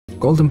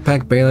Golden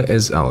Pack Beta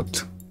is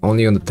out.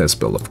 Only on the test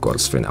build, of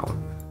course, for now.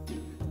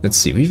 Let's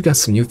see, we've got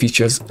some new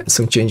features,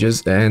 some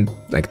changes, and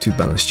like 2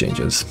 balance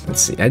changes.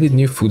 Let's see, added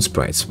new food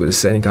sprites with a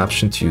setting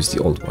option to use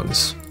the old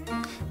ones.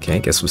 Okay, I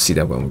guess we'll see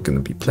that when we're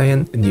gonna be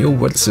playing. A new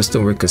world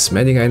system where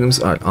cosmetic items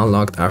are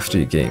unlocked after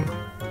your game.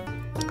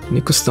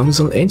 New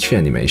customizable entry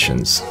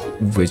animations,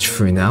 which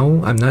for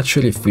now, I'm not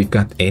sure if we've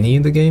got any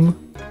in the game.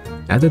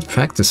 Added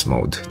practice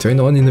mode,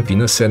 turn on in the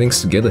Venus settings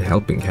to get a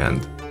helping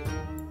hand.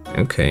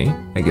 Okay,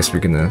 I guess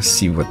we're gonna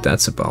see what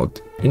that's about.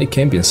 Unique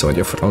ambience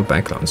audio for all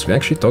backgrounds, we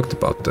actually talked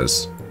about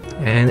this.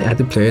 And add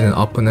the player and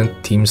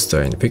opponent team's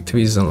turn,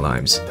 victories and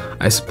lives.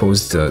 I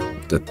suppose the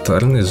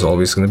turn is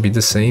always gonna be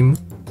the same.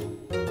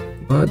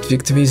 But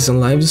victories and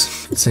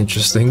lives, it's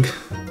interesting.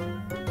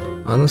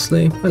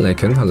 Honestly, I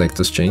like it, I like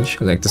this change,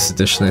 I like this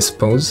addition I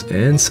suppose.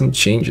 And some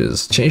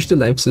changes. Change the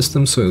life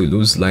system so you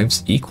lose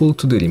lives equal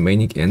to the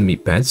remaining enemy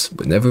pets,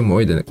 but never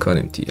more than a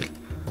current tier.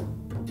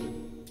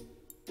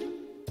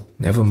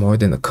 Never more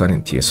than a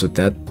current tier, so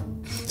that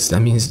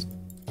means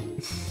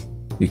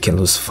you can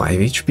lose 5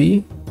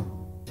 HP?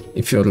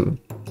 If you're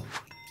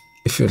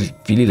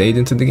really late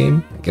into the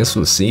game, I guess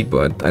we'll see,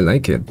 but I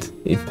like it.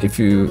 If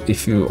you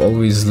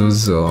always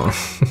lose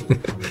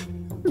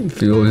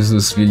if you always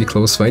lose really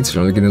close fights,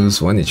 you're only gonna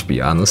lose 1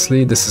 HP.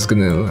 Honestly, this is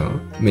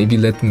gonna maybe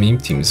let meme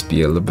teams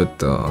be a little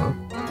bit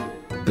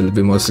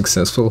more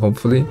successful,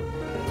 hopefully.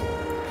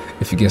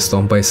 If you get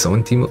stomped by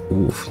summon team,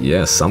 oof,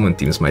 yeah, summon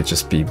teams might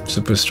just be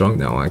super strong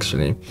now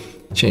actually.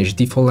 Change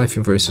default life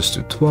in versus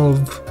to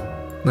 12.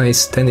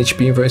 Nice, 10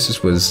 HP in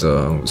versus was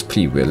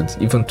pretty weird.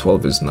 Even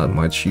 12 is not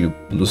much, you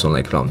lose on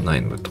like round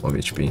 9 with 12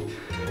 HP.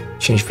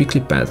 Change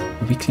weekly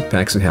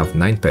packs to have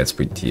 9 pets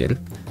per tier.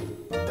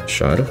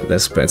 Sure,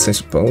 less pets I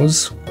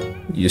suppose.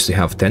 Used to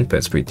have 10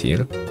 pets per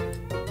tier.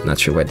 Not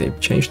sure why they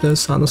changed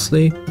this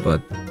honestly,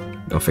 but I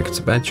don't think it's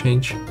a bad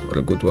change, or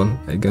a good one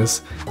I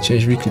guess.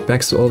 Change weekly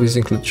packs to always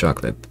include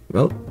chocolate.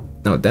 Well,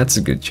 now that's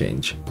a good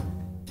change.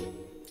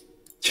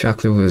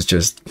 Chocolate was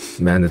just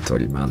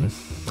mandatory, man.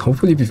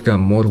 Hopefully we've got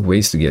more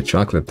ways to get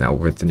chocolate now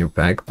with the new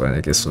pack, but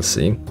I guess we'll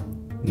see.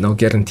 No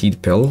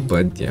guaranteed pill,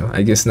 but yeah,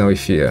 I guess now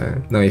if you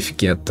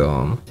get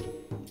a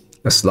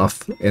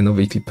sloth in a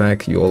weekly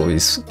pack, you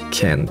always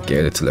can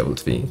get it to level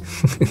 3.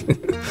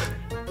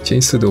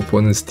 Change to the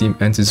opponent's team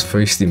enters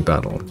first in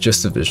battle,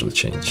 just a visual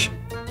change.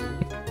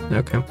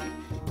 Okay.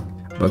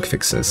 Bug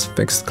fixes.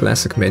 Fixed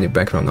classic menu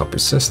background not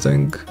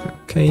persisting.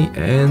 Okay,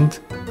 and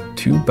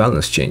 2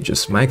 balance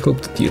changes.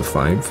 Microbe to tier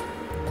 5,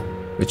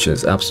 which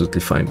is absolutely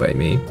fine by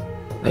me.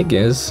 I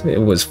guess it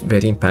was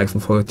very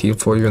impactful for a tier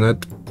 4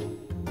 unit.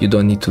 You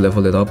don't need to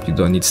level it up, you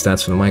don't need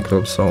stats for the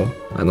microbe, so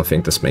I don't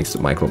think this makes the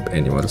microbe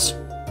any worse.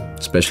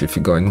 Especially if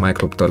you go in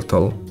microbe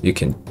turtle, you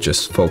can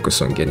just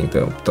focus on getting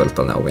the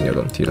turtle now when you're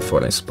on tier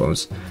 4 I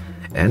suppose.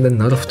 And a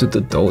nerf to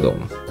the dodo.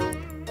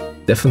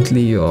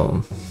 Definitely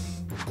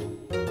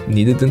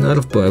needed a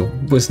nerf, but I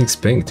wasn't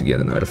expecting to get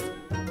a nerf.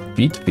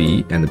 Speed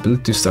 3 and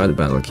ability to start a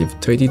battle give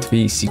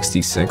 33,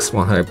 66,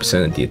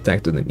 100% of the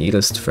attack to the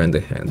nearest friend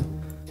ahead.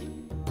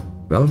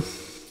 Well,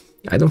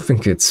 I don't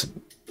think it's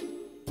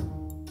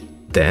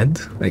dead,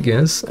 I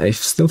guess. I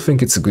still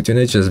think it's a good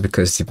unit just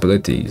because the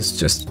ability is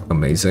just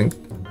amazing.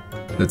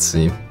 Let's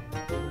see.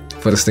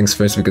 First things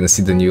first, we're gonna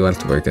see the new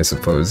artwork, I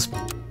suppose.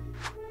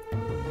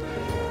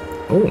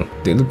 Oh,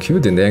 they look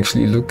cute and they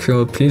actually look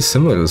pretty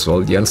similar as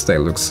well. The art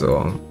style looks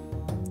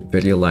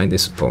very aligned, I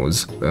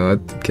suppose. But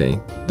okay,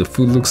 the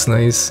food looks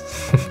nice.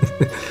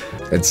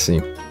 Let's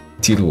see.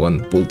 Tier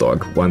 1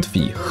 Bulldog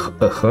 1v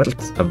a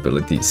hurt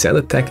ability. Set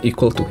attack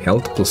equal to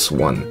health plus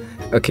 1.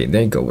 Okay,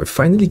 there you go. We're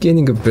finally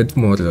getting a bit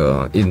more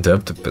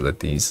in-depth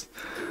abilities.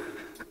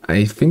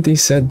 I think they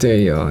said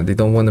they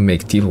don't want to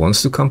make tier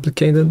 1s too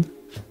complicated.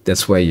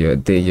 That's why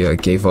they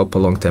gave up a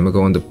long time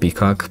ago on the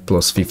Peacock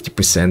plus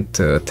 50%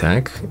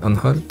 attack on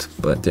hurt.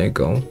 But there you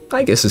go.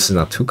 I guess this is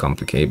not too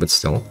complicated, but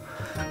still.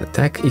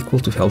 Attack equal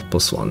to health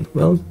plus 1.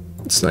 Well,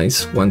 it's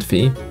nice.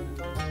 1v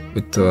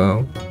with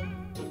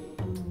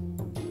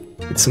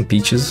some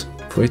peaches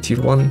for a tier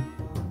 1.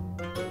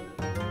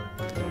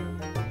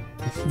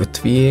 With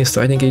 3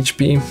 starting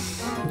HP.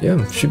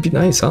 Yeah, should be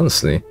nice,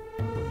 honestly.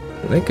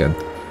 I like it.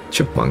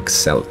 Chipmunk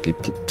Cell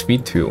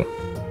 3-2.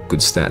 Good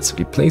stats.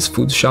 Replace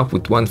food shop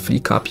with 1 free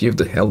copy of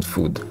the held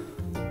food.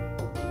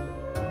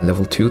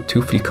 Level 2,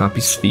 2 free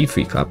copies, 3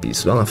 free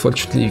copies. Well,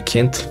 unfortunately, you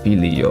can't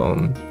really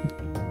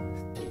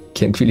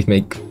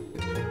make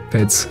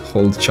pets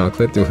hold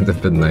chocolate. It would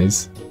have been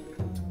nice.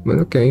 But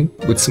okay,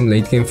 with some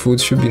late game food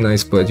should be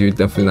nice, but you're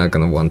definitely not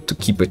gonna want to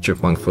keep a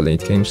chipmunk for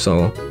late game,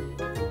 so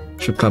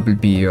should probably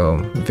be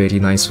very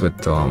nice with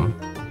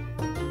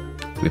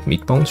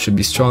meatballs. Should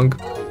be strong.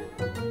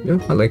 Yeah,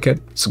 I like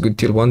it. It's a good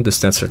tier 1. The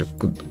stats are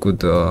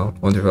good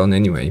on their own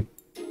anyway.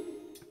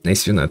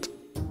 Nice unit.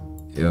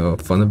 Yeah,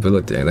 fun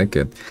ability. I like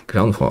it.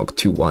 Groundhog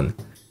 2-1.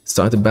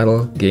 Start the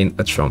battle, gain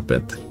a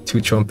trumpet. 2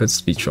 trumpets,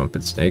 3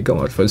 trumpets. There you go,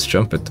 our first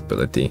trumpet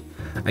ability.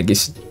 I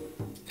guess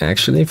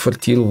actually for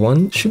tier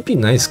 1 should be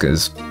nice,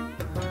 because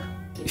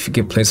if you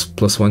get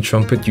plus 1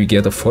 trumpet, you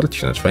get a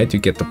fortunate, right? You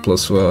get the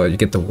plus you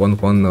get the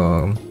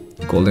 1-1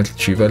 golden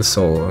retriever,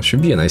 so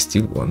should be a nice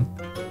tier 1.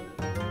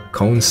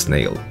 Cone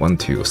snail,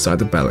 1-2. Start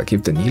the battle.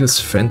 Give the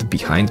nearest friend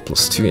behind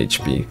plus 2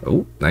 HP.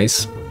 Oh,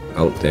 nice.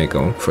 Oh, there you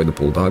go. For the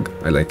bulldog.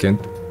 I like it.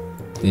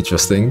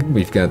 Interesting.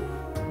 It's got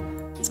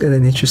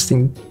an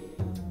interesting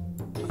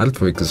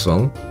artwork as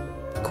well.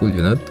 Cool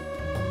unit.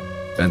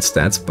 Bad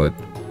stats, but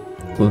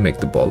will make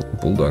the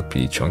bulldog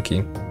pretty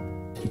chunky.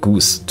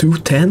 Goose,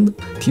 210.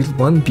 Tier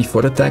 1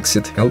 before attack.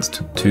 Set health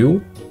to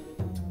 2.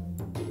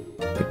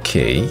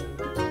 Okay.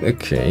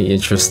 Okay,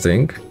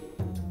 interesting.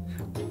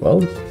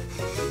 Well,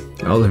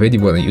 I already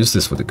want to use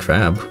this with the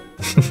crab.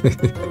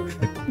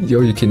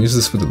 Yo, you can use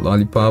this with the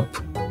lollipop.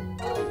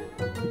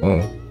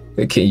 Oh,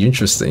 okay,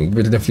 interesting.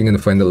 We're definitely gonna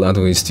find a lot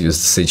of ways to use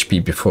this HP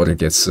before it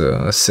gets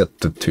set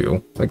to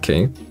 2.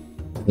 Okay,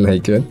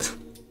 like it.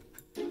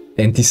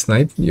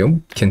 Anti-snipe, yo,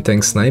 can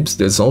tank snipes.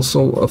 There's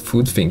also a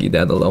food thingy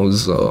that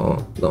allows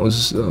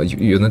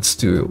units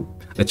to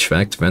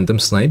attract random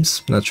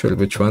snipes. Not sure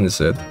which one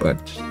is it, but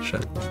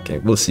okay,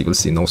 we'll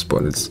see, no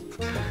spoilers.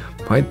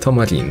 Pied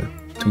Tamarin,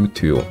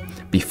 2-2.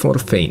 Before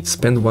feint,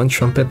 spend 1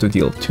 trumpet to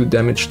deal 2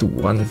 damage to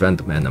 1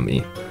 random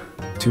enemy.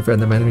 2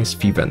 random enemies,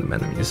 3 random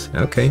enemies.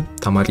 Okay,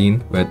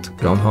 Tamarin with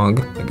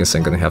Groundhog. I guess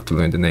I'm gonna have to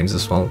learn the names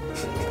as well.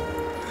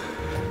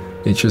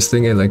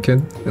 Interesting, I like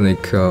it.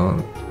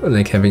 I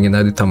like having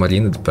another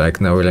Tamarin at the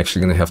back. Now we're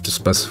actually gonna have to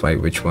specify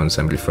which ones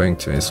I'm referring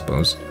to, I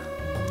suppose.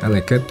 I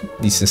like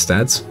it. Decent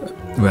stats.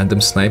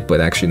 Random snipe, but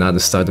actually not a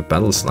start of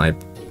battle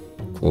snipe.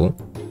 Cool.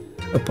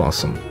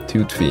 Opossum,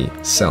 2-3.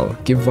 Cell.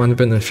 Give 1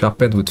 random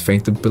shotpad with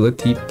feint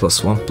ability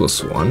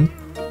 +1/+1.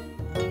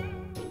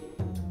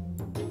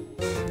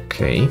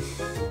 Okay.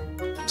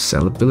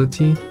 Cell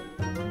ability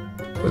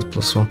with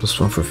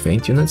 +1/+1 for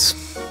feint units.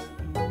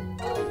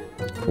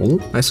 Cool,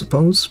 I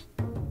suppose.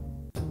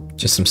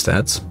 Just some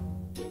stats.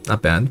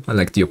 Not bad. I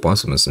like the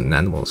opossum as an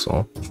animal as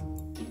well.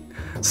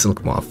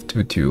 Silk Moth,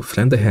 2-2.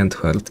 Friend a hand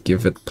hurt,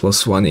 give it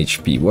 +1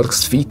 HP.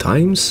 Works 3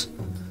 times?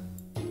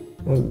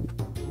 Oh.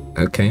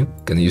 Okay,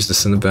 gonna use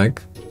this in the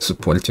back.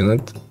 Support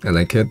unit, I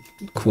like it.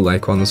 Cool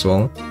icon as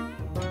well.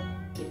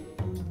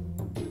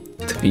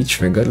 3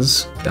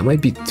 triggers, that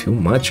might be too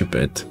much a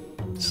bit.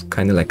 It's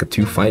kinda like a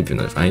 2-5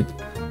 unit, right?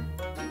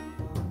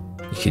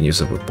 You can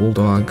use it with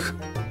Bulldog.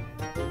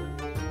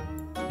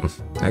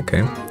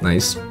 Okay,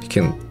 nice. You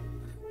can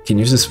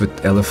use this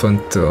with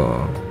Elephant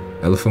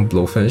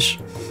Blowfish.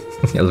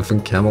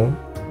 Elephant Camel.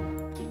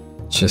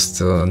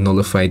 Just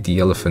nullify the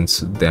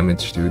elephant's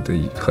damage to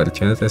the hurt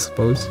unit, I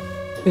suppose.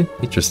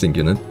 Interesting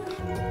unit.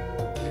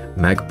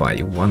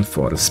 Magpie,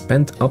 1-4.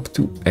 Spend up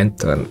to end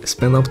turn.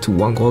 Spend up to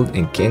 1 gold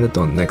and gain it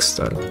on next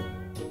turn.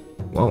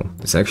 Wow,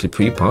 it's actually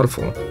pretty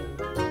powerful.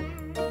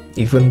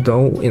 Even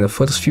though in the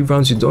first few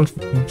rounds you don't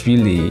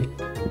really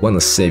want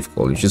to save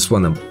gold, you just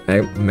want to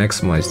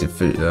maximize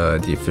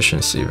the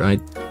efficiency,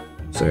 right?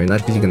 So you're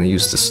not really going to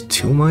use this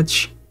too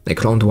much.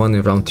 Like round 1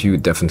 and round 2 you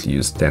definitely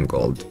use 10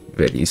 gold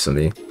very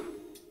easily.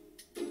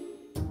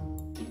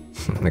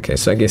 Okay,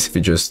 so I guess if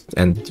you just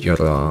end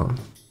your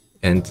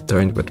end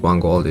turn with 1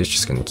 gold, it's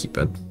just gonna keep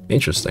it.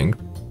 Interesting.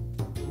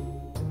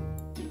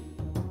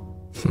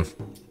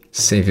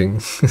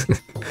 Saving.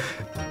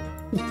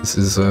 This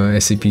is a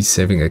SCP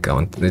saving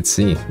account. Let's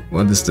see.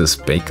 What is this?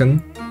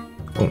 Bacon?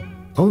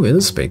 Oh, it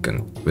is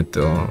bacon with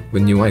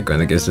new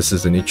icon. I guess this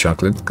is the new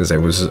chocolate because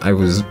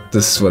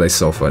this is what I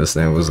saw first,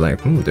 and I was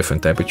like,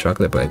 different type of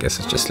chocolate, but I guess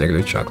it's just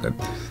regular chocolate.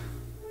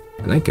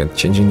 I like it.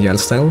 Changing the art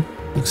style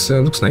looks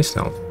nice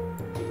now.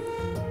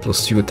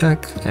 +2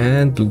 attack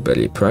and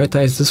blueberry.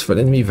 Prioritize this for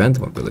enemy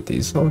random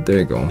abilities. Oh, there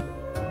you go.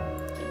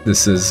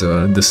 This is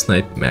the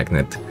snipe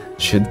magnet.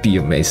 Should be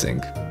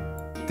amazing.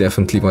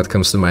 Definitely what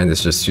comes to mind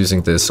is just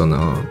using this on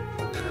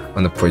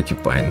a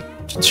porcupine.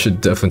 It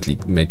should definitely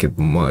make it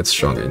much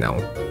stronger now.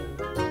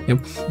 Yep,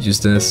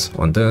 use this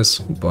on this,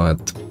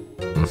 but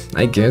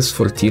I guess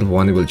for tier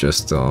 1 it will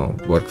just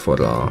work for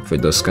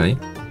this guy.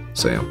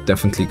 So yeah,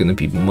 definitely gonna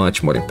be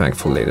much more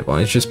impactful later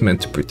on. It's just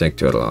meant to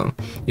protect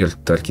your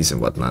turkeys and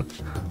whatnot.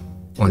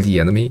 On the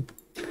enemy,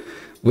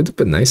 would have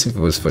been nice if it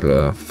was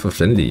for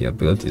friendly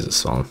abilities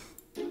as well.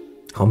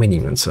 How many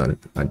units are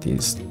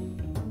these?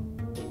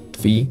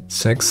 3,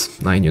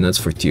 6, 9 units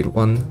for tier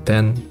 1,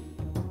 10,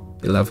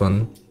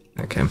 11.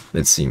 Okay,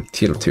 let's see.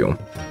 Tier 2.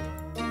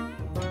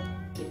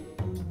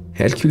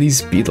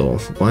 Hercules Beetle,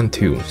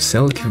 1-2.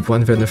 Cell, give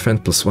 1 random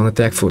friend +1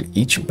 attack for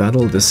each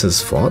battle this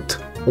has fought.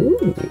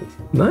 Oh,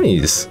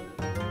 nice.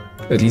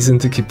 A reason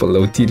to keep a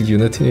low tier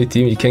unit in your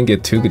team. You can't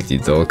get too greedy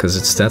though, because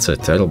its stats are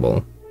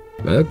terrible.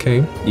 But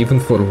okay, even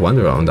for 1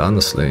 round,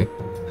 honestly.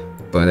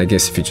 But I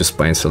guess if you just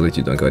buy and sell it,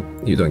 you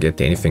don't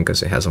get anything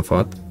because it hasn't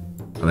fought.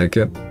 I like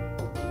it.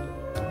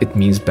 It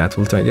means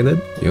battle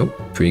targeted. Yup,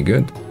 pretty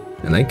good.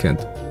 I like it.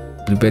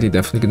 Blueberry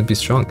definitely gonna be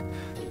strong.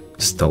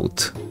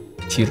 Stout,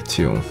 tier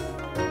 2.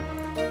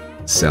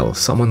 Cell,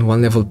 summon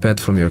 1 level pet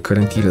from your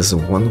current tier as a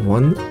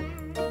 1/1.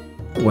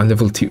 1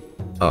 level 2.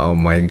 Oh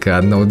my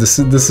god, no, this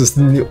is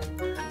the new.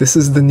 This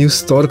is the new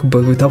Stork,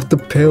 but without the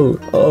pill.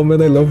 Oh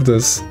man, I love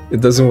this. It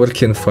doesn't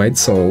work in fight,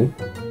 so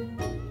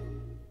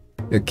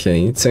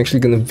Okay, it's actually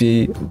gonna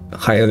be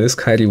high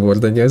risk, high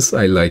reward, I guess.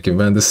 I like it,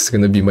 man. This is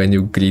gonna be my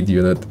new greed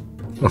unit.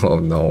 Oh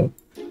no.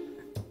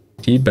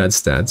 3 bad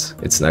stats.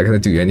 It's not gonna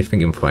do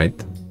anything in fight.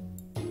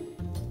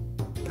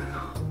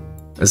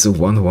 As a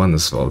 1-1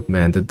 as well.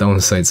 Man, the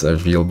downsides are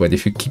real, but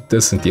if you keep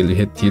this until you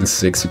hit tier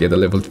 6, you get a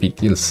level 3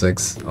 tier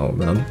 6. Oh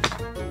man.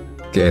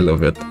 Okay, I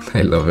love it.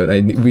 I love it.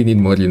 We need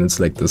more units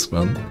like this,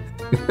 man.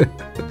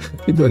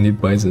 We don't need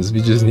bisons,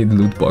 we just need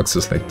loot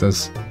boxes like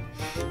this.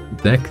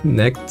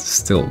 Neck,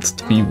 stilt,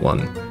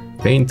 3-1.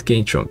 Paint,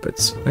 gain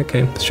trumpets.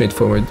 Okay,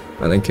 straightforward.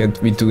 I like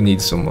it. We do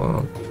need some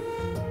more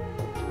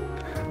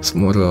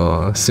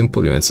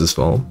simple units as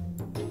well.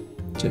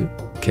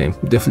 Okay,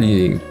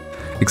 definitely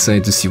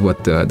excited to see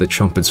what the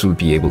trumpets will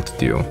be able to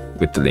do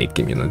with the late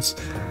game units.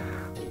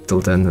 Till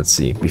then, let's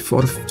see.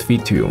 Before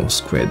 3-2,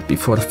 squid.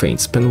 Before feint,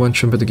 spend 1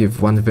 trumpet to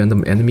give 1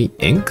 random enemy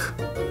ink?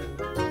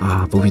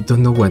 Ah, but we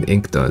don't know what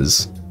ink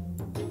does.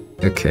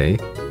 Okay.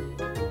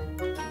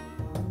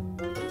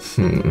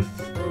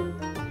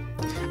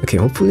 Okay,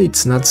 hopefully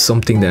it's not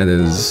something that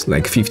is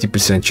like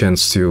 50%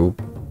 chance to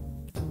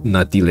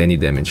not deal any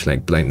damage,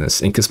 like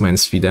blindness. Ink is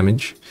 -3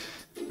 damage.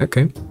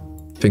 Okay.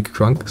 Think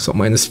crunk, so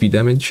 -3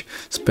 damage.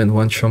 Spend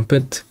 1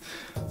 trumpet.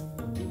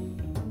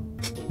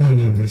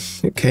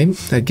 Okay,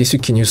 I guess you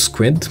can use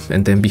squid,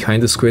 and then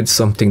behind the squid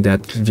something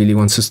that really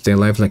wants to stay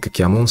alive, like a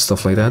camel and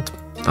stuff like that.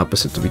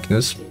 Opposite the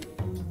weakness.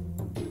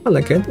 I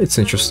like it, it's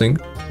interesting.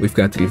 We've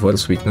got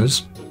reverse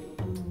weakness.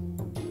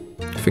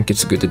 I think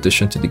it's a good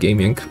addition to the game,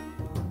 ink.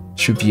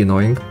 Should be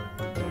annoying.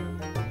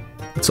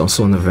 It's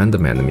also on a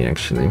random enemy,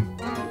 actually.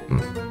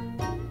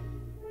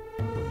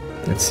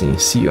 Let's see,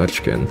 Sea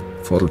Urchin,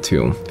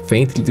 4-2.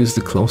 Feint reduce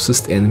the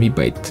closest enemy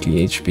by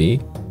 3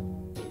 HP.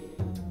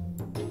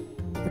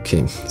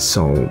 Okay,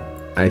 so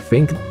I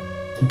think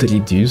the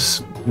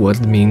reduce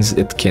word means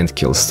it can't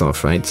kill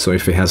stuff, right? So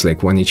if it has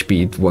like 1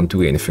 HP, it won't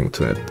do anything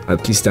to it.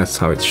 At least that's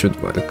how it should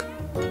work,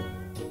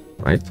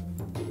 right?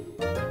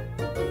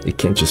 It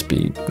can't just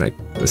be like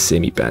a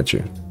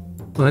semi-badger.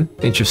 What?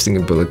 Interesting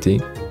ability.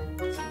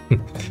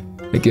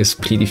 I guess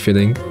pretty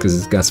fitting, because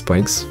it's got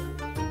spikes.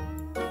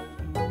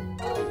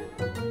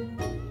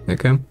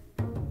 Okay.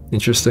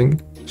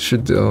 Interesting.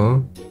 Should,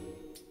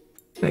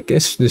 I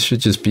guess this should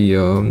just be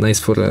nice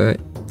for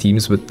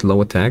teams with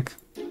low attack.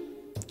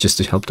 Just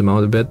to help them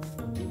out a bit.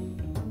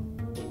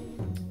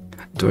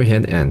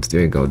 Doorhead End,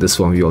 there you go. This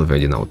one we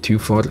already know.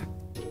 2-4.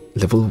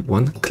 Level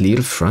 1,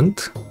 clear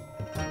front.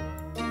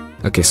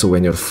 Okay, so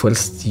when your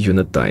first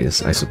unit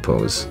dies, I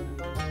suppose.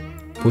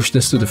 Push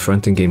this to the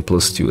front and gain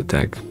 +2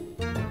 attack.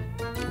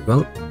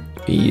 Well,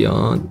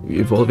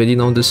 we've already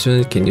known this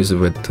unit. Can use it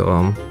with,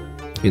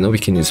 you know, we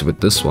can use it with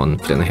this one.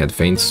 Then I had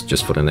feints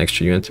just for an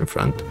extra unit in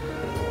front.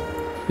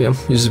 Yeah,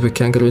 use it with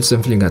kangaroo. It's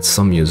definitely got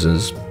some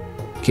uses.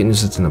 You can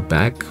use it in the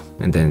back,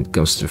 and then it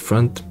goes to the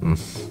front. I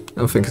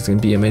don't think it's gonna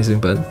be amazing,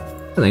 but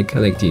I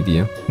like the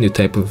idea. New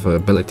type of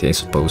ability, I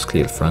suppose.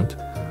 Clear front.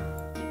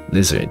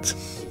 Lizard.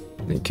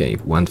 Okay,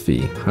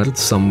 1-3. Hurt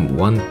some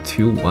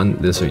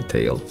 1-2-1 lizard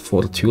tail.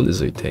 4-2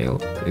 lizard tail.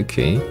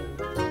 Okay.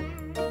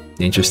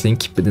 Interesting.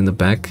 Keep it in the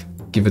back.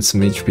 Give it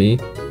some HP.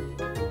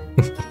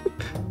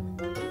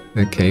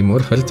 Okay, more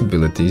hurt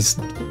abilities.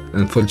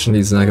 Unfortunately,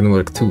 it's not gonna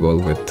work too well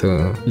with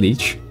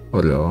leech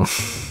or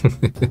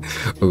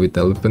or with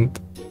elephant.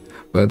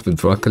 But with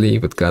broccoli,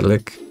 with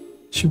garlic,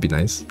 should be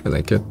nice. I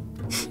like it.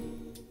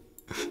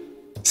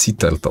 Sea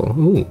turtle.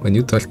 Ooh, a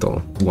new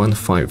turtle.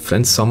 1-5.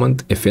 Friend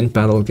summoned. If in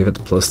battle, give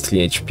it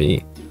 +3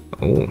 HP.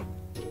 Oh.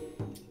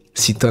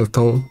 Sea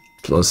turtle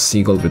plus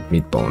seagull with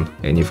meat bone.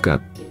 And you've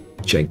got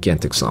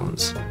gigantic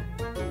summons.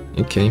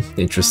 Okay,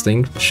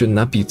 interesting. Should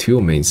not be too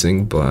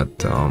amazing, but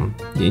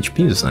the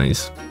HP is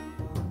nice.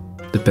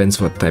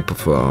 Depends what type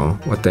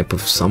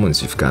of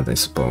summons you've got, I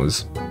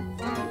suppose.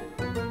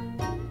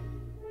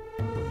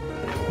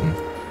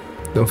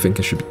 Don't think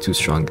it should be too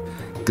strong.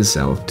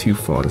 Gazelle,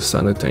 2-4,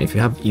 standard turn. If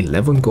you have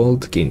 11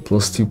 gold, gain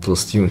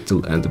 +2/+2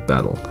 until end of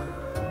battle.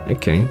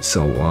 Okay,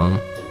 so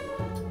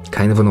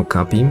kind of an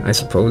okapi, I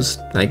suppose.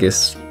 I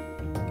guess,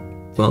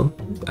 well,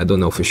 I don't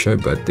know for sure,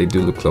 but they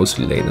do look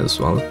closely related as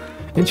well.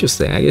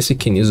 Interesting. I guess you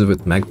can use it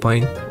with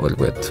Magpie or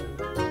with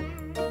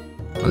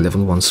a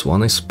level 1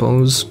 Swan, I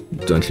suppose.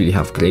 You don't really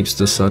have grapes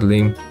this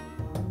early.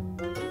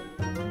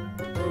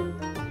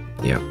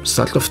 Yeah,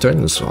 start of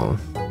turn as well.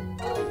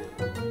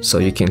 So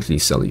you can't really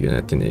sell a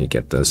unit and then you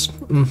get this.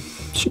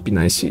 Should be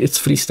nice. It's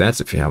free stats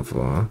if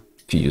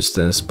you use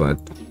this, but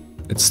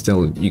it's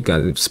still, you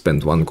gotta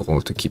spend 1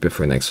 gold to keep it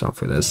for next round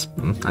for this.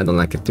 I don't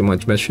like it too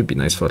much, but it should be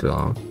nice for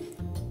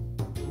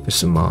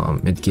some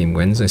mid-game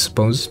wins, I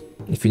suppose,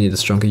 if you need a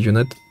stronger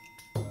unit.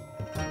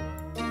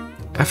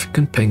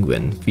 African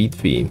Penguin,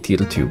 V3, tier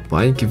 2.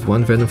 Buy, give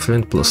 1 random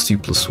friend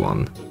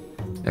 +2/+1.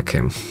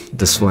 Okay,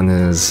 this one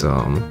is,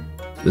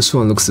 this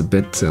one looks a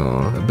bit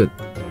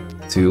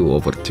too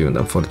overtuned,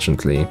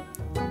 unfortunately.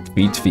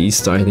 V3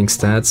 starting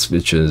stats,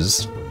 which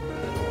is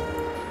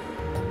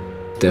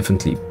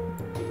definitely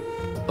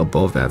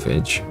above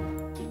average,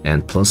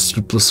 and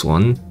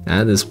 +2/+1,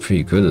 that is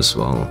pretty good as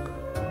well.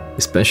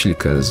 Especially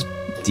because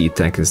the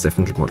attack is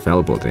definitely more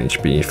valuable than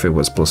HP. If it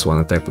was +1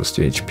 attack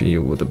 +2 HP, it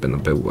would have been a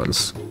bit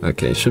worse.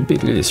 Okay, it should be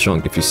really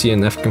strong. If you see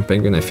an African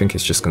penguin, I think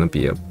it's just gonna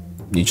be a...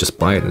 You just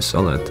buy it and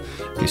sell it.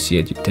 If you see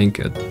it, you take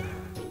it.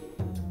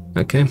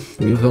 Okay,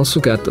 we've also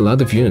got a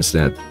lot of units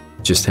that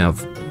just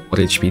have more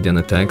HP than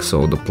attack,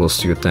 so the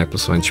 +2 attack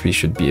 +1 HP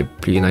should be a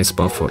pretty nice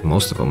buff for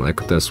most of them.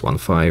 Like this,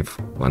 1-5,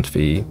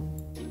 1-3.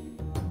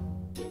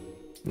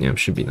 Yeah,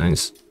 should be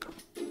nice.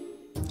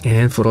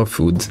 And for our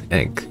food,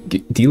 egg.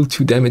 Deal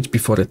 2 damage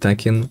before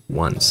attacking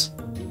once.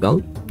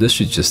 Well, this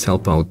should just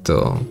help out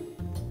the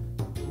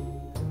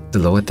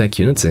low attack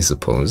units, I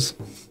suppose.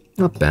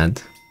 Not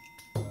bad.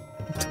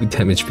 2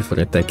 damage before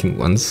attacking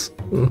once.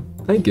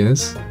 I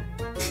guess.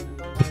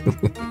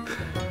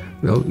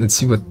 Well, let's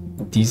see what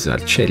these are.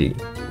 Cherry.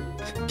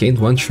 Gain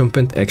 1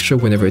 trumpet extra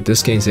whenever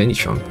this gains any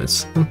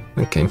trumpets.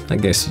 Okay, I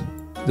guess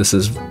this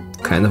is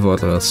kind of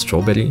our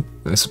strawberry,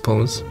 I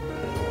suppose.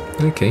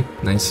 Okay,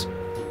 nice.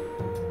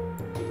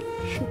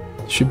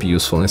 Should be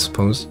useful, I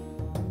suppose.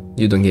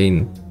 You don't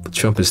gain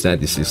trumpets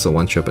that easily, so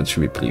 1 trumpet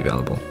should be pretty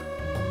valuable.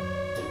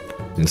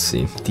 Let's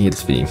see.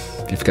 DLV.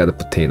 We've got a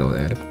potato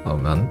there. Oh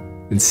man.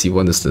 Let's see,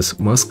 what is this?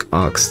 Musk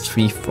Ox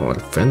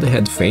 3-4. Friendly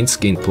head feints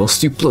gain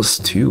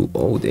 +2/+2.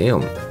 Oh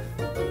damn.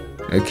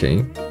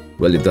 Okay.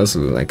 Well, it does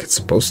look like it's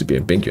supposed to be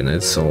a big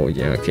unit, so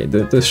yeah, okay.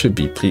 This should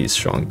be pretty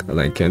strong. I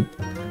like it.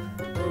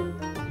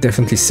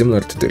 Definitely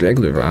similar to the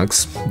regular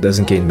rocks.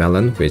 Doesn't gain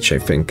melon, which I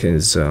think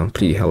is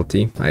pretty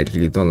healthy. I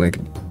really don't like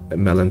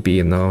melon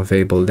being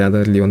available that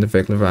early on the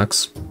regular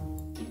rocks.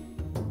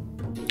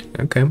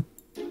 Okay.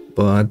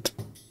 But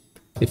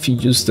if you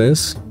use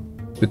this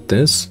with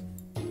this,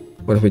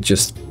 or with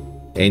just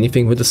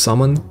anything with the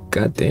summon,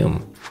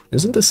 goddamn,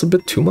 isn't this a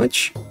bit too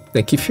much?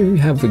 Like if you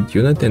have a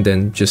unit and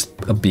then just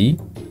a bee,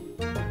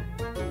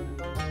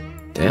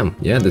 damn,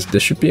 yeah,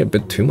 this should be a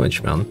bit too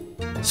much, man.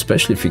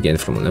 Especially if you get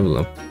it from a level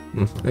up.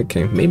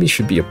 Okay, maybe it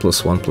should be a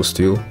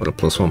 +1/+2 or a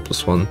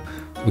 +1/+1.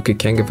 Wicked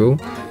Kangaroo,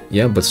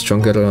 yeah, but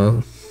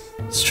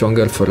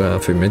stronger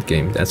for mid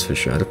game, that's for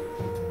sure.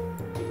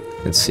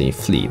 Let's see,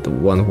 Flea, the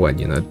 1-1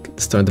 unit.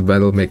 Start the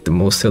battle, make the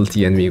most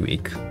healthy enemy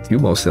weak. 2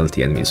 most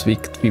healthy enemies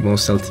weak, 3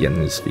 most healthy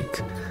enemies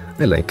weak.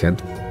 I like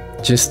it.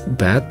 Just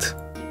bad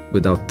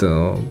without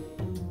the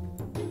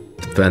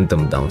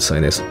random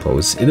downside, I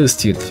suppose. It is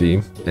tier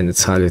 3, and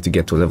it's harder to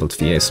get to level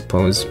 3, I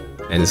suppose.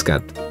 And it's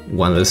got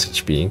 1 less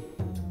HP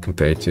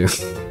compared to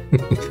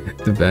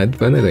the bad,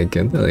 but I like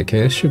it. I like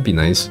it. It should be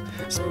nice.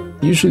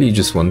 Usually you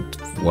just want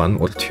 1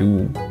 or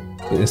 2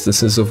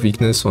 instances of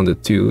weakness on the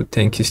 2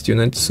 tankiest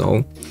units,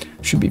 so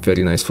should be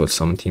very nice for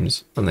some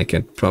teams. I like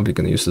it. Probably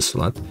gonna use this a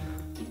lot.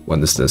 What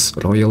is this?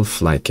 Royal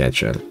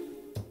Flycatcher.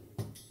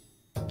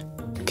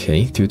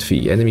 Okay,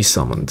 2-3. Enemy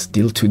summoned.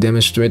 Deal 2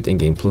 damage to it and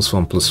gain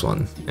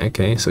 +1/+1.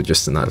 Okay, so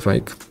just an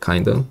Arvike,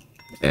 kinda.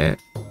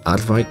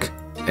 Arvike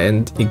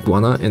and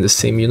Iguana in the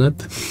same unit.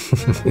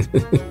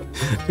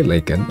 I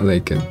like it, I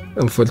like it.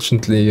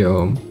 Unfortunately,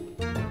 I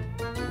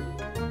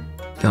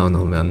don't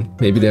know, man.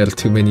 Maybe there are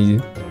too many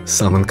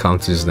summon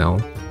counters now.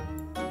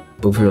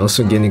 But we're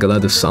also getting a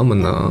lot of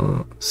summon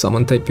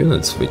type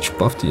units, which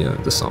buff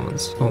the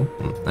summons. Oh,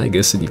 I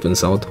guess it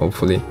evens out,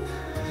 hopefully.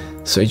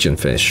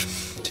 Surgeonfish.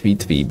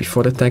 3-3.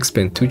 Before attack,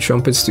 spend 2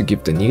 trumpets to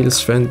give the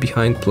nearest friend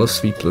behind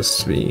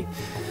 +3/+3.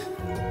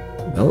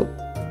 Well,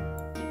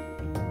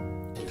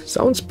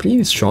 sounds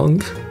pretty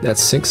strong.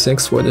 That's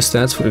 6-6 for the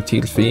stats for the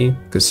tier 3,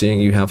 considering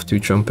you have 2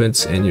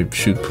 trumpets, and you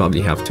should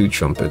probably have 2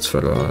 trumpets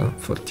for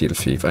tier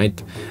 3,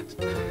 right?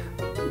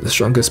 The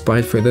strongest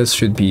part for this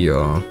should be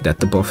that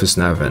the buff is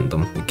not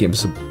random. It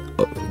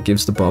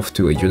gives the buff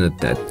to a unit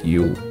that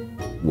you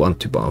want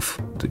to buff,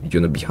 the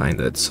unit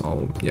behind it.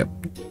 So yep,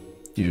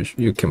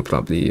 you can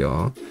probably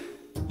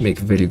make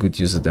very good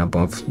use of that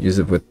buff. Use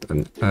it with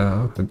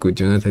a good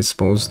unit, I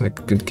suppose, like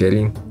a good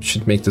carry.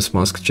 Should make this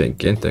mask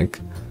gigantic.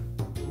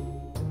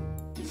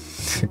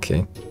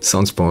 Okay,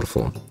 sounds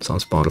powerful.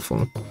 Sounds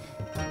powerful.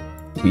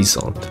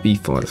 Weasel,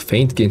 3-4.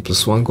 Feint gain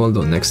 +1 gold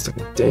on next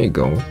turn. There you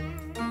go.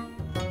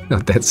 Now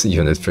that's a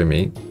unit for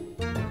me.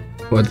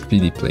 What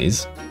PD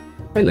plays.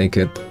 I like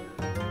it.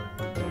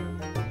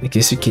 I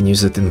guess you can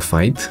use it in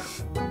fight.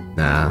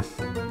 Nah.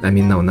 I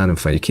mean, no, not in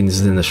fight. You can use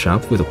it in a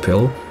shop with a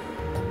pill.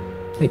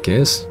 I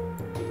guess.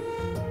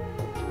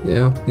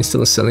 Yeah,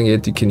 instead of selling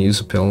it, you can use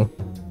a pill.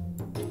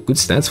 Good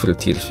stats for the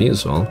tier 3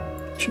 as well.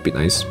 Should be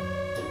nice.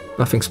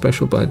 Nothing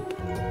special, but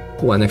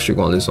 1 extra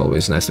gold is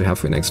always nice to have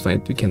for next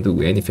fight. You can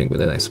do anything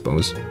with it, I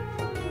suppose.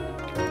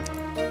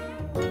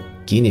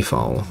 Guinea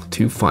Fowl,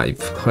 2-5.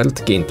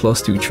 Heart gain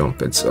 +2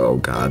 trumpets. Oh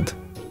god.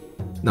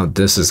 Now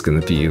this is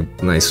gonna be a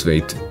nice way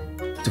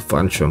to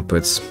farm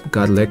trumpets.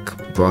 Garlic,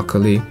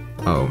 broccoli.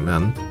 Oh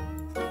man.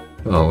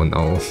 Oh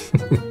no.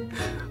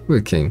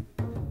 Okay.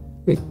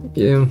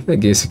 Yeah, I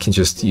guess you can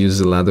just use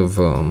a lot of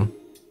Oh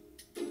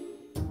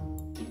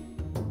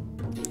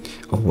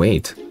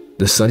wait.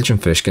 The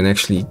Surgeonfish can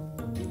actually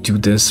do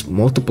this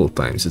multiple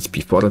times. It's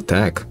before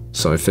attack.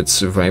 So if it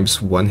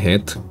survives 1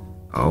 hit,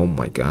 oh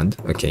my god.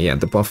 Okay, yeah,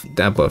 that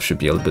buff should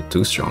be a little bit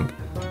too strong.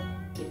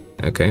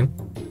 Okay.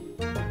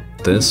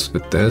 This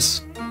with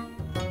this.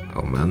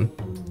 Oh man.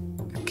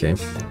 Okay.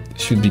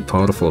 Should be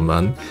powerful,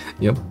 man.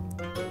 Yep.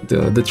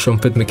 The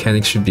trumpet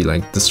mechanic should be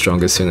like the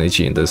strongest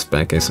synergy in this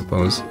pack, I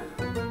suppose.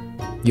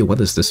 Yo,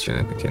 what is this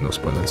unit? Okay, no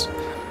spoilers.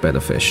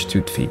 Better fish,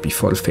 2-3,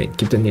 before fate.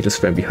 Keep the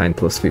nearest friend behind,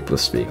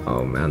 +3/+3.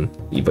 Oh man,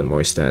 even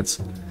more stats.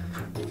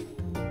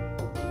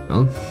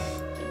 Well.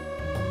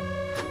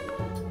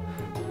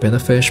 Better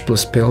fish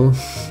plus pill.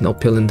 No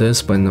pill in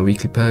this, but in a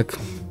weekly pack.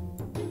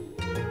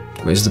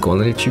 Where's the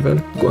golden retriever?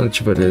 Golden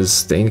retriever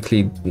is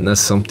technically not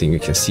something you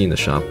can see in the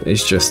shop.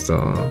 It's just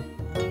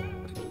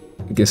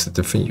I guess a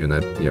different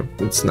unit. Yep,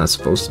 it's not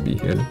supposed to be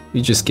here.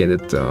 You just get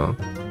it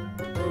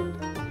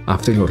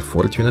after your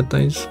 4th unit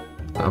dies.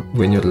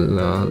 When you're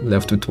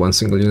left with 1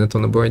 single unit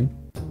on the board.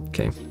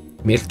 Okay.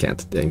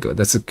 Meerkat, there you go.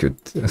 That's a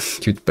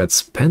cute pet.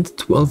 Spend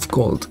 12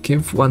 gold.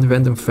 Give 1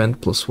 random friend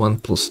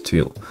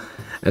 +1/+2.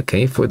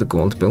 Okay, for the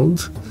gold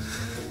build.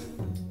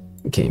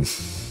 Okay.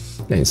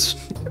 Nice.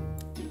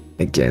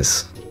 I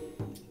guess.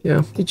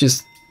 Yeah, you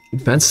just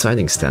bad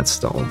siding stats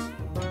though.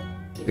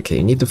 Okay,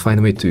 you need to find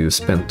a way to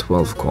spend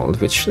 12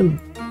 gold, which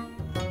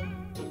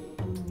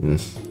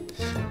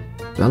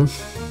well,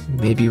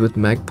 maybe with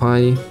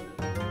Magpie,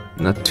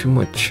 not too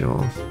much,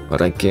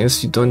 but I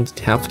guess you don't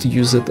have to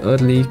use it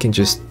early. You can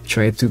just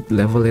try to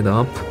level it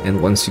up,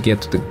 and once you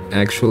get to the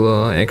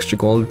actual extra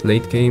gold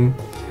late game,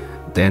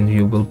 then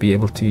you will be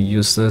able to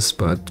use this,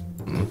 but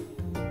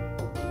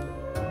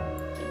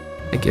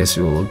I guess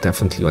you will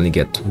definitely only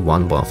get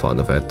 1 buff out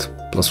of it.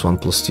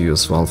 +1/+2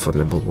 as well for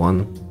level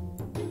 1.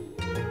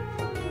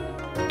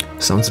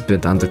 Sounds a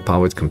bit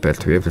underpowered compared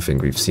to everything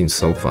we've seen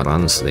so far,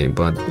 honestly,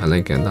 but I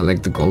like it. I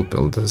like the gold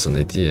build as an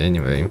idea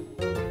anyway.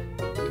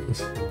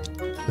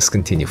 Let's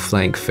continue.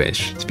 Flying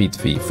fish, speed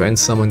 3. Friend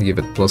someone, give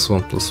it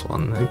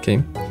 +1/+1.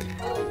 Okay.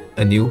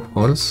 A new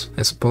horse,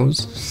 I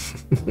suppose.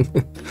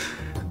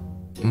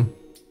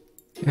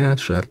 Yeah,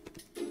 sure.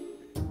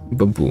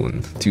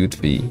 Baboon,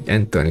 2-3.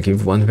 Enter,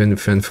 give 1 random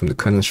friend from the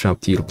current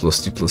shop tier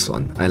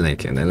 +2/+1. I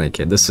like it, I like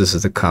it. This is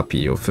the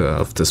copy of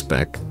this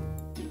pack.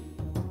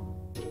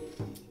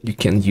 You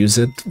can use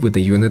it with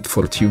a unit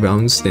for 2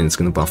 rounds, then it's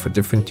gonna buff a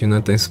different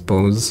unit, I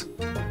suppose.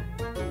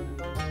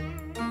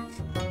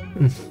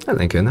 I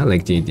like it, I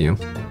like the idea.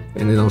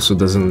 And it also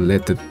doesn't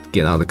let it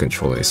get out of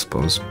control, I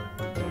suppose.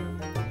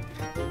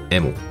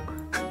 Ammo.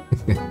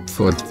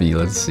 4-3,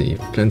 let's see.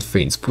 Friend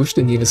faints. Push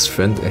the nearest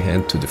friend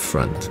ahead to the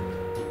front.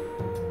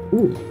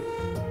 Ooh.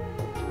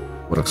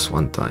 Works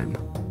 1 time.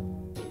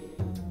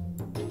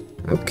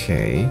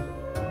 Okay.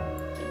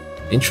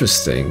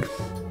 Interesting.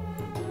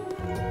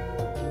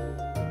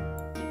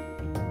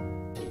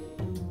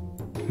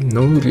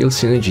 No real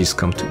synergies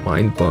come to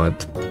mind,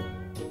 but...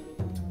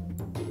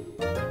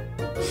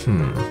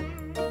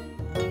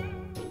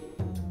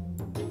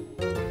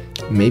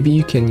 Maybe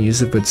you can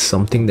use it with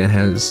something that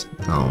has...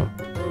 No.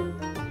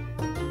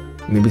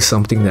 Maybe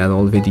something that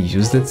already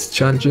used its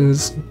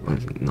charges? Or,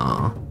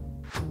 nah.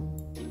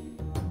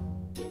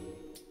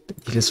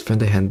 Just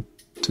friend ahead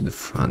to the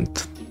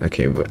front.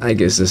 Okay, but I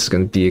guess this is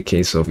gonna be a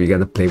case of you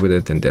gotta play with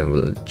it and then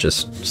we'll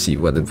just see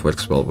what it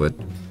works well with.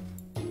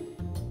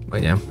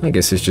 But yeah, I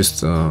guess it's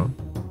just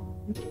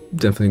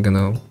definitely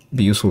gonna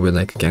be useful with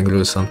like a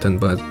kangaroo or something,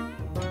 but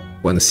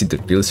wanna see the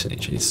real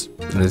synergies.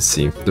 Let's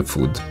see, the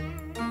food.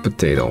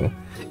 Potato.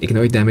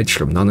 Ignore damage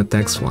from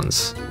non-attacks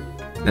once.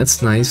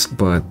 That's nice,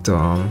 but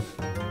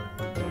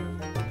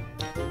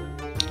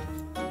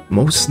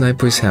most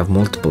snipers have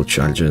multiple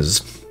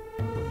charges.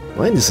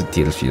 Why does it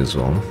deal few as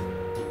well?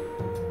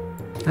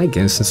 I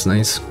guess it's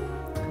nice.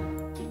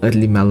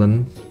 Early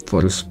melon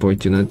for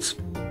support units,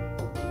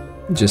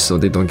 just so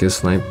they don't get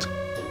sniped.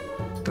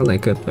 I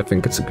like it, I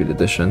think it's a good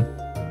addition.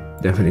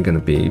 Definitely gonna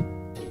be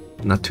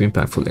not too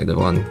impactful later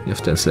on.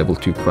 If there's level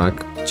 2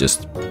 crack,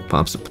 just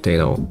pops the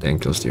potato, then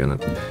kills the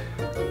unit.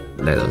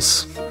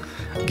 Lettuce.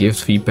 Give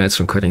 3 pets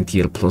from current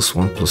tier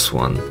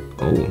 +1/+1.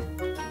 Oh,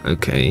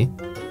 okay.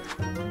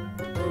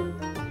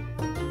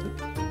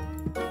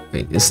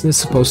 Wait, isn't it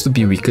supposed to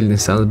be weaker than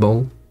salad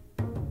bowl?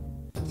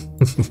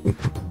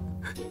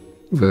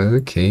 But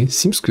okay,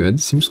 seems good,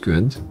 seems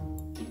good.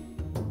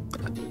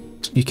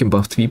 You can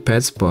buff 3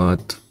 pets,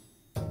 but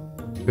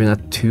you're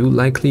not too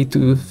likely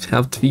to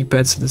have 3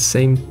 pets the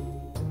same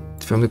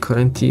from the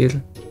current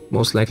tier.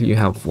 Most likely you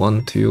have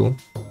 1, 2.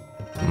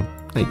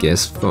 I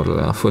guess for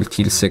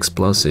tier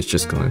 6+, it's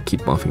just gonna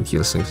keep buffing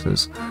tier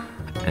 6s.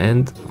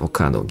 And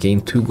avocado,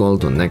 gain 2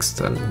 gold on next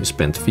turn. You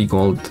spend 3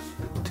 gold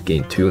to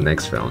gain 2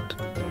 next round.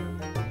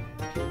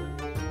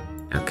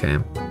 Okay.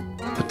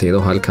 Potato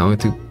hard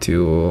counter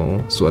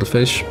to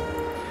swordfish.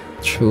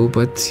 True,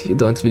 but you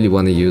don't really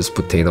want to use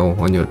potato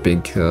on your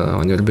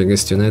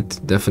biggest unit.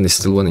 Definitely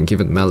still want to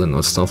give it melon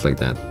or stuff like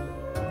that.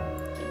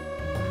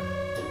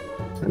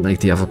 I like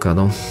the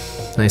avocado.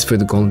 Nice for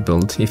the gold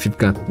build. If you've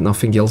got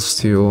nothing else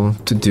to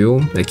do,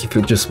 like if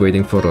you're just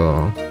waiting for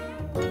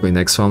your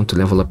next round to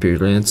level up your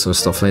units or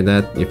stuff like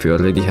that, if you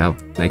already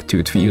have like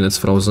 2-3 units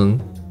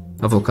frozen,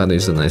 avocado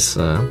is a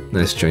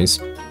nice choice.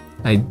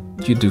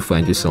 You do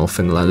find yourself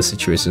in a lot of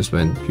situations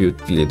when you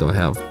really don't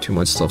have too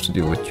much stuff to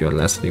do with your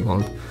last 3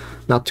 gold.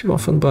 Not too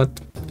often, but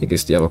I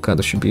guess the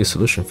avocado should be a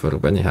solution for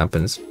when it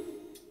happens.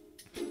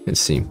 Let's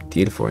see,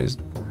 tier 4 is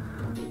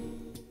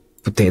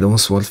potato and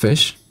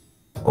swordfish.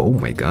 Oh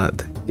my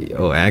god.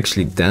 Oh,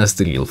 actually, that's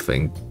the real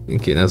thing.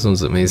 Okay, that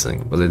sounds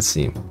amazing. But let's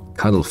see.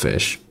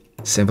 Cuttlefish.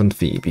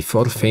 7V.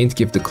 Before faint,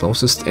 give the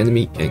closest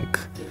enemy ink.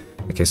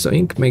 Okay, so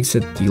ink makes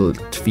it deal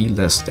 3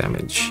 less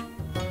damage.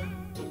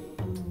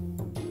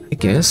 I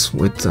guess,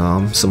 with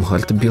some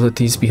heart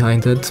abilities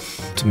behind it,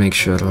 to make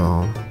sure...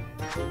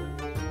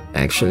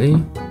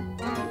 actually...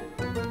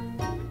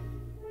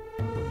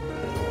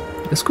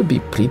 this could be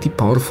pretty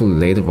powerful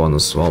later on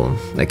as well,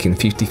 like in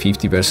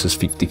 50-50 versus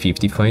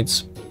 50-50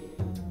 fights.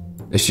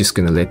 It's just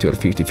gonna let your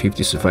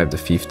 50-50 survive the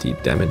 50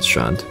 damage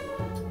shot,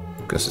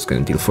 because it's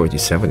gonna deal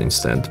 47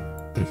 instead.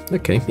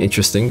 Okay,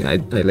 interesting. I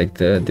like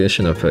the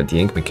addition of the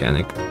ink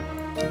mechanic.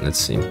 Let's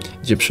see.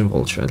 Egyptian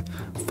Vulture,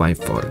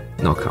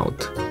 5-4,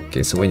 knockout.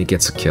 Okay, so when he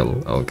gets a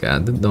kill, oh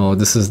god, no,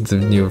 this is the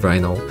new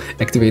Rhino.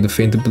 Activate the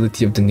feint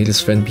ability of the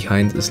nearest friend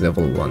behind is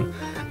level 1.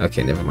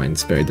 Okay, never mind,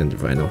 it's better than the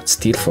Rhino. It's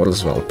tier 4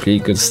 as well, pretty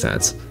good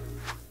stats.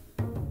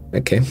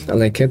 Okay, I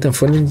like it.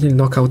 Unfortunately,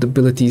 knockout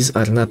abilities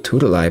are not too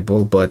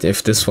reliable, but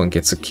if this one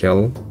gets a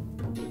kill,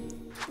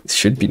 it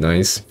should be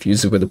nice.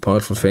 Fuse it with a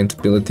powerful feint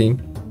ability.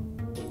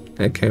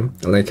 Okay,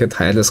 I like it.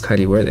 High risk, high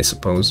reward, I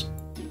suppose.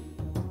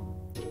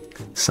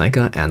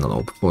 Saiga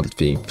Antelope,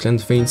 4V.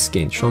 Plant feints,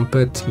 gain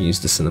trumpet, use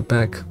this in the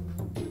back.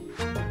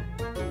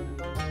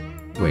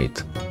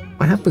 Wait,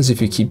 what happens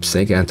if you keep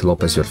Saiga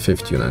Antelope as your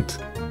 5th unit?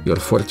 Your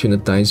 4th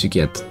unit dies, you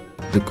get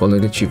the Color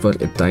Retriever,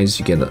 it dies,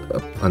 you get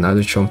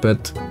another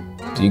trumpet.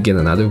 Do you get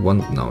another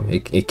one? No,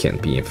 it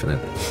can't be infinite.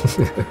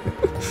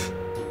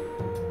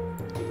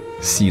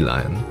 Sea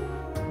Lion,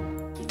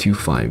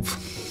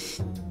 2-5.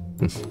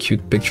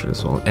 Cute picture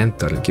as well.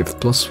 Enter, give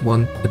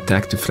 +1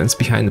 attack to friends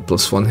behind and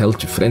 +1 health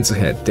to friends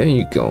ahead. There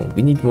you go.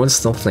 We need more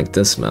stuff like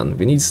this, man.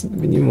 We need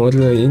more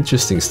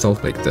interesting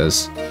stuff like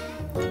this.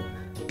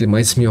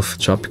 Reminds me of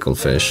tropical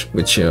fish,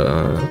 which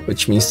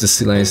means the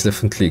sea lion is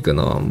definitely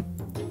gonna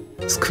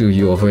screw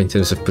you over in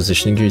terms of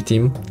positioning your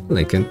team.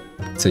 Like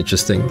it's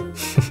interesting.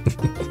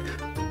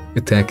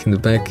 Attack in the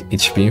back,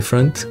 HP in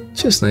front.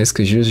 Just nice,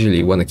 because usually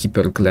you want to keep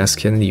your glass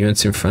cannon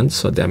units in front,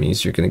 so that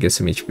means you're gonna get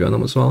some HP on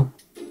them as well.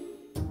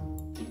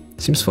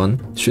 Seems fun.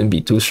 Shouldn't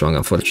be too strong,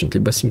 unfortunately,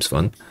 but seems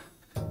fun.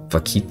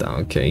 Vaquita,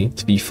 okay.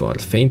 3-4.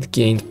 Feint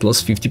gained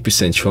plus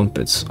 50%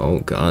 trumpets. Oh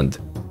god.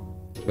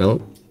 Well,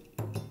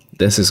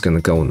 this is gonna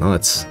go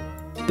nuts.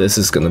 This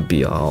is gonna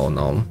be... oh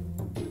no.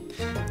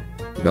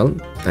 Well,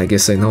 I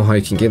guess I know how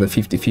you can get a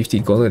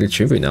 50-50 Golden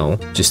Retriever now.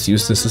 Just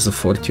use this as a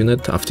 4th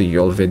unit after you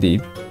already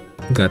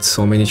got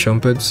so many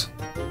trumpets.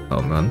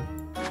 Oh man.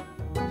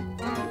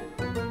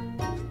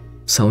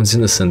 Sounds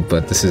innocent,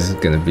 but this is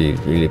gonna be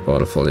really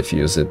powerful if you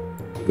use it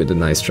with a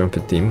nice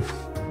trumpet team.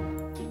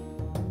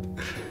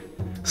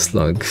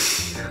 Slug.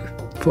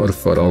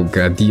 4-4, oh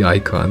god, the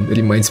icon. It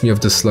reminds me of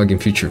the slug in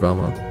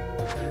Futurama.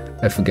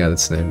 I forgot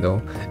its name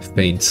though.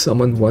 Feint.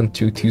 Summon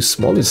 1/2/2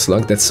 smaller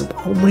slug. That's...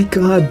 oh my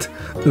god!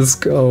 Let's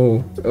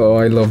go! Oh,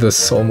 I love this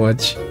so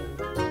much.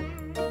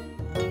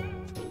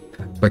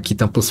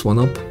 Vaquita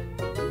 +1 up?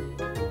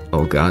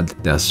 Oh god,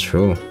 that's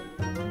true.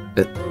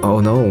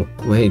 Oh no,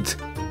 wait.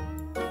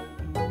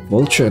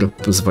 Vulture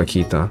plus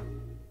Vaquita.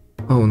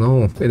 Oh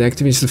no, it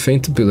activates the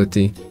feint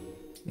ability.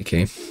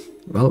 Okay,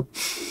 well...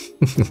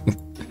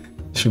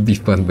 should be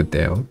fun with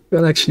Dale.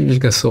 Well, actually, we've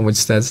got so much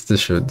stats, this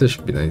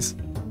should be nice.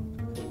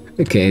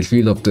 Okay, I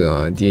really love the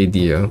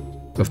idea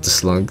of the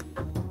slug.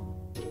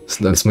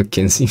 Slugs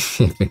Mackenzie.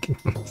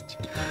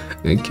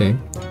 Okay,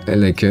 I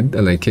like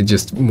it,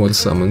 just more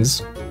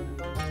summons.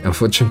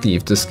 Unfortunately,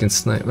 if this can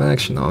snipe... well,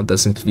 actually no, it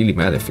doesn't really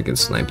matter if it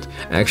gets sniped.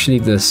 Actually,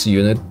 this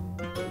unit,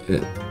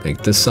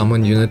 like this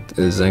summon unit,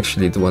 is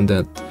actually the one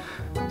that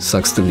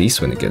sucks the least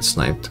when it gets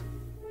sniped.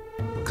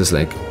 Because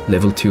like,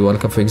 level 2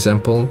 Orca, for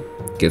example,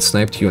 gets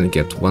sniped, you only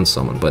get 1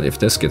 summon, but if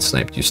this gets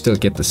sniped, you still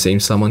get the same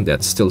summon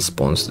that still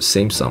spawns the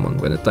same summon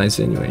when it dies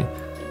anyway.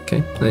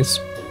 Okay, nice.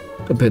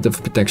 A bit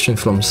of protection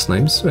from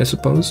snipes, I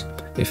suppose.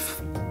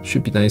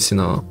 Should be nice in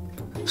a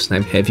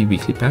snipe heavy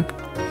weekly pack.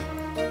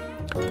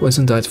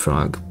 Poison Dart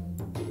Frog.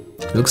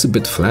 Looks a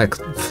bit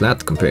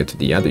flat compared to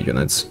the other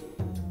units.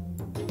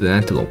 The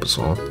Antelope as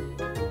well.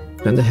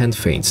 When the hand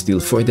faints, deal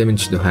 4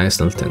 damage to the highest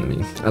health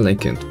enemy. I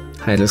like it.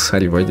 High risk, high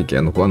reward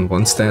again,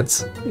 1/1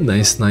 stats.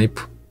 Nice snipe.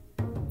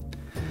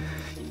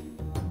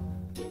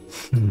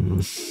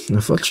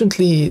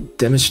 Unfortunately,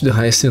 damage to the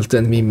highest health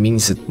enemy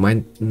means it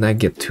might not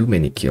get too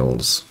many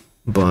kills.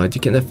 But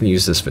you can definitely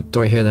use this with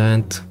Toy Head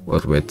Ant, or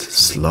with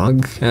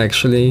Slug,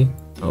 actually.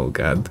 Oh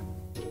god.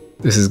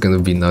 This is gonna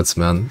be nuts,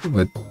 man.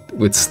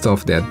 With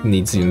stuff that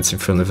needs units in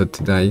front of it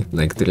to die,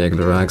 like the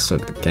regular Ox or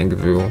the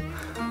Kangaroo,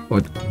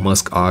 or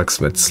Musk Ox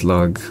with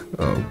Slug.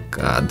 Oh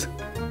god.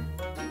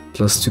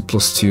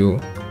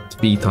 +2/+2,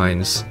 3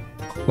 times.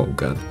 Oh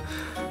god.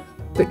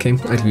 Okay,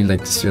 I really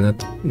like this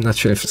unit. I'm not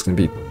sure if it's gonna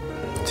be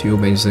too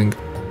amazing.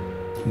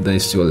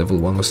 Dies to a level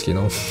 1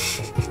 Mosquito.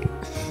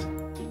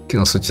 Can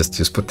also just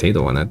use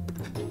Potato on it.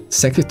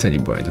 Secretary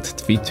Bride at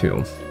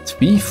 3/2.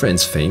 3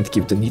 friends faint,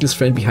 give the nearest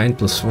friend behind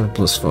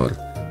 +4/+4.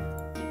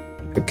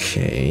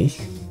 Okay.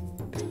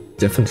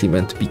 Definitely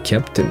meant to be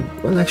kept in,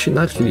 well,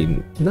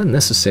 actually not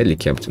necessarily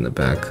kept in the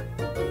back.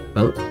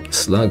 Well,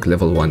 Slug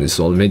level 1 is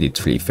already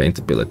 3 feint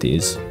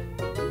abilities.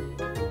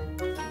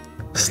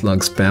 Slug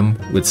spam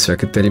with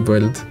Secretary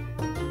Bird.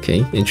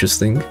 Okay,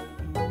 interesting.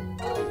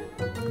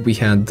 We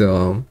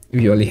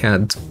only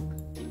had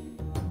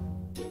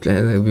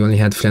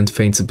Friend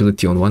Feint's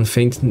ability on 1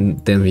 feint,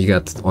 and then we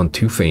got on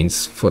 2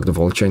 feints for the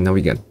Vulture, and now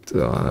we got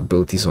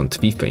abilities on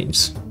 3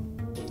 feints.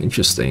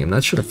 Interesting. I'm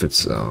not sure if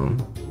it's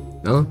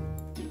well,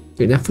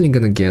 you're definitely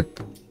gonna get.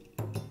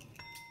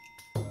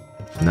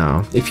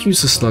 Now, if you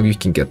use a Slug, you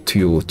can get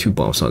two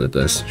bombs out of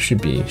this.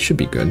 Should be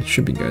good.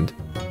 Should be good.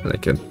 I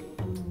like it.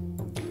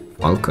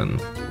 Falcon.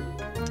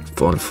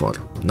 4/4.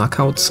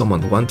 Knockout.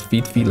 Summon 1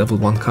 3/3 level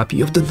 1 copy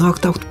of the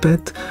knocked out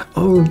pet.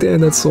 Oh damn,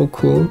 that's so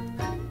cool.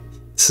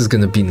 This is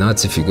gonna be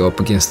nuts if you go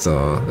up against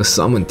a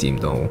summon team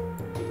though.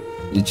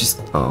 You just,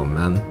 oh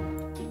man.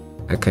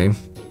 Okay.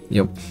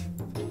 Yep.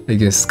 I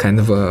guess kind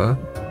of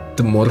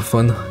the more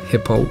fun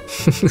hippo.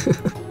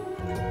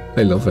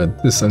 I love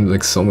it. This sounds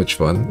like so much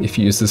fun if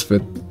you use this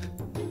with.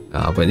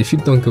 But if you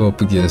don't go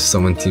up against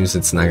summon teams,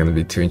 it's not gonna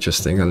be too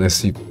interesting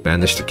unless you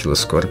manage to kill a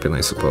scorpion,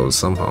 I suppose,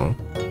 somehow.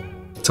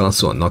 It's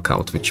also a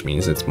knockout, which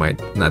means it might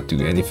not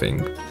do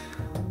anything.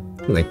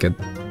 Like it.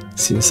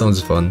 See, it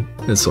sounds fun.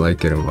 That's all I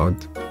care about.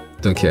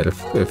 Don't care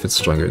if it's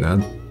strong or not.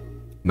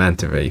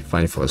 Manta Ray,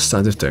 5/4,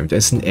 start of turn.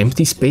 There's an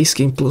empty space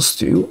game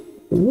 +2.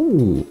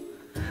 Ooh.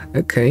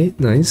 Okay,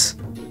 nice.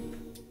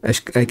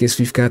 I guess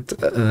we've got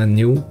a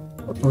new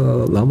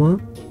llama,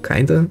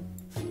 kinda.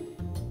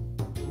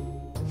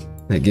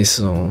 I guess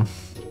so.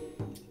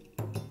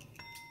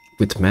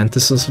 With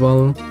Mantis as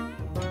well.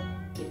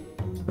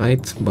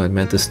 Right, but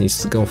Mantis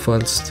needs to go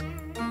first.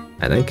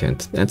 I like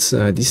it. That's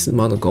a decent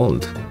amount of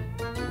gold.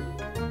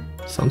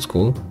 Sounds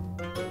cool.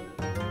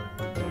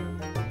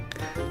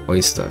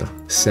 Oyster.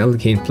 Sell,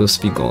 gain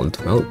 +3 gold.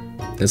 Well,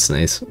 that's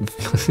nice.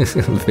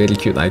 Very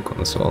cute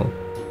icon as well.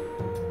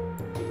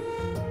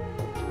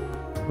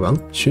 Well,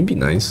 should be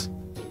nice.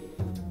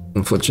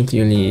 Unfortunately,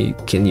 you only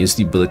can use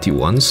the ability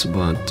once,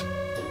 but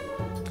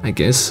I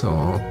guess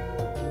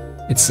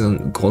it's a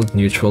gold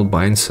neutral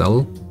buy and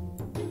sell.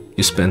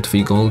 You spend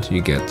 3 gold,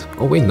 you get.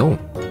 Oh wait, no,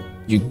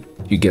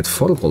 you get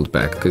 4 gold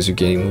back because you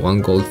gain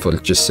 1 gold for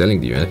just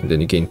selling the unit, and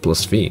then you gain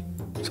 +3.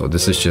 So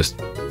this is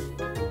just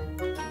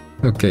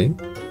okay.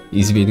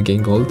 Easy way to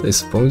gain gold, I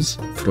suppose,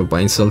 for a buy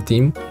and sell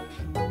team.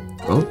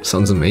 Well,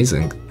 sounds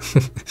amazing.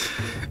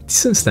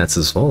 Decent stats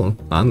as well,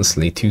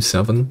 honestly.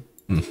 2-7.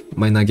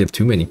 Might not get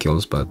too many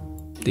kills, but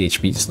the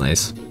HP is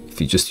nice if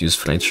you just use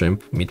fried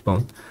shrimp,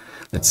 meatball.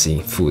 Let's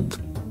see, food.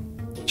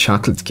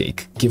 Chocolate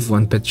cake. Give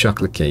 1 pet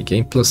chocolate cake.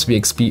 Gain +3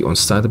 XP on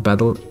start of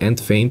battle and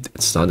feint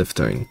at start of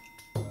turn.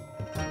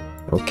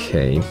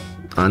 Okay.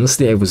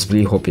 Honestly, I was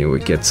really hoping we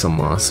would get some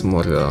more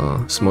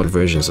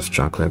versions of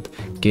chocolate.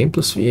 Gain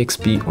 +3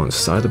 XP on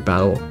start of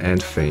battle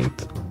and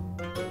feint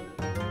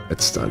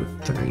at start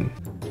of turn.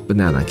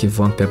 Banana. Give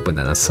 1 pet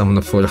banana. Summon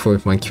a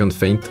 4/4 monkey on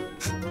feint.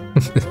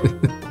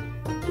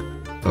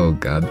 Oh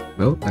god.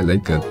 Well, I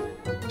like it.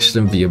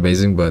 Shouldn't be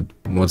amazing, but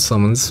more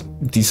summons.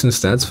 Decent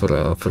stats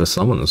for a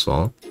summon as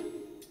well.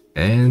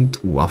 And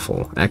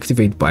Waffle.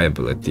 Activate buy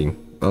ability.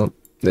 Well,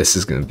 this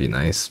is gonna be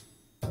nice.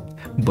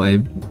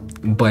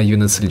 Buy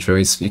units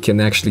rejoice. You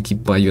can actually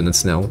keep buy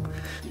units now.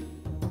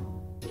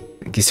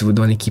 I guess you would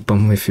only keep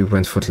them if you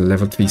went for the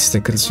level 3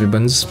 stickers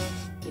ribbons.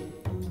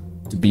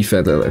 To be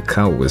fair, a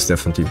cow was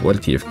definitely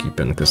worthy of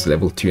keeping because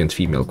level 2 and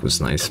 3 milk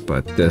was nice,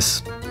 but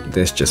this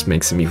just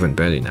makes him even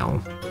better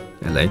now.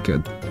 I like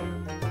it.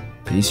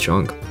 Pretty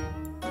strong.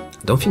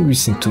 Don't think we've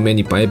seen too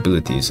many buy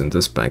abilities in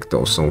this pack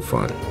though so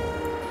far.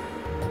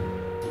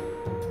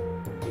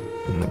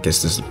 I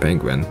guess this is the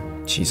penguin.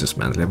 Jesus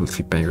man, level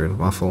 3 penguin,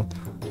 Waffle.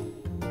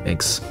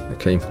 Eggs.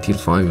 Okay, tier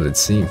 5, let's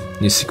see.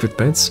 New secret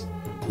pets?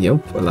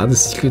 Yep, a lot of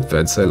secret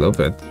pets, I love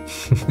it.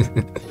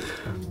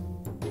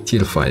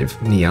 Tier 5,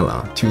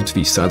 Niala.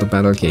 2-3, start of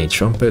battle, gain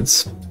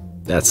trumpets.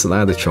 That's a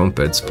lot of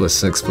trumpets.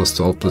 +6,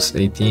 +12,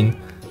 +18.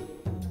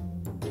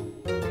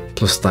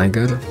 Plus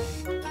Tiger.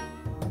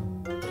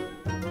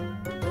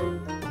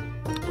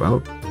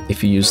 Well,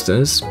 if you use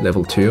this,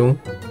 level 2,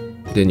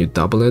 then you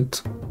double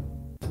it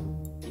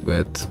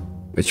with,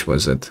 which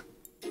was it?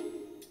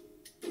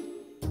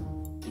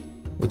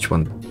 Which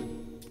one?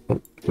 Oh,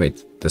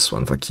 wait, this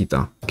one,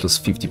 Vakita, plus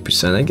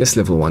 50%. I guess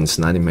level 1 is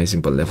not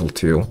amazing, but level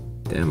 2,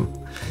 damn,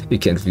 you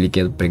can't really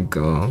get a big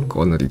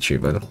golden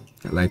retriever.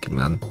 I like it,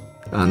 man.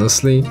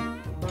 Honestly,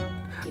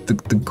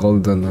 the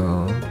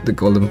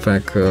golden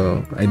pack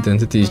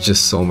identity is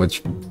just so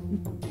much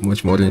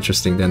more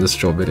interesting than the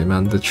strawberry,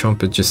 man. The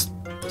trumpet just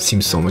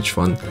seems so much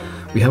fun.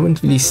 We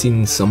haven't really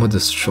seen some of the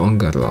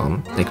stronger,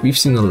 like we've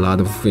seen a lot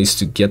of ways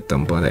to get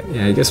them, but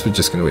yeah, I guess we're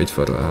just gonna wait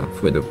for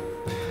the.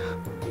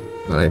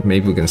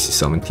 Maybe we're gonna see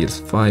some in tier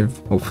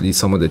 5. Hopefully,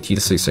 some of the tier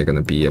 6 are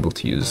gonna be able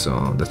to use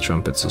the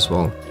trumpets as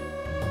well.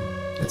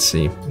 Let's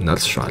see,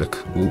 Nurse Shark.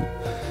 Ooh.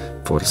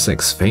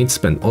 4/6 feint,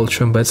 spend all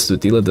trumpets to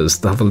deal does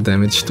double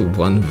damage to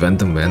 1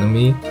 random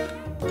enemy.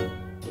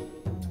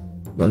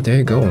 Well, there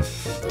you go.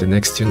 The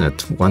next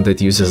unit, one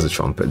that uses the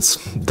trumpets.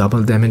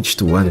 Double damage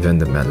to one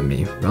random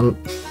enemy. Well,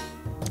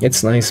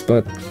 it's nice,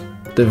 but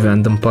the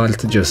random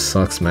part just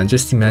sucks, man.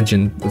 Just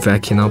imagine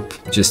racking up,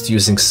 just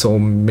using so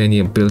many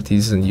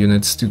abilities and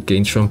units to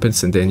gain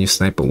trumpets, and then you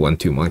snipe a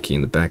 1-2 monkey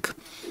in the back.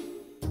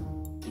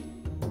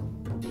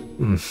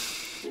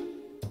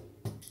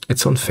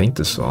 It's on feint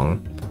as well.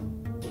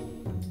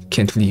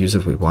 Can't really use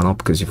it with 1-up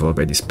because you've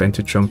already spent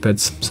your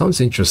trumpets.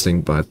 Sounds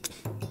interesting, but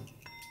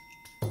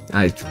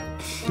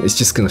it's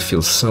just gonna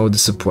feel so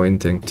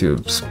disappointing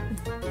to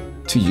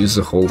use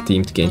the whole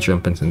team to gain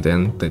trumpets and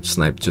then the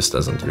snipe just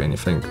doesn't do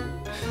anything.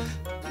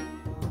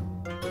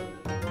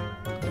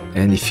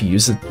 And if you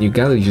use it, you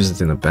gotta use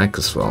it in the back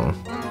as well.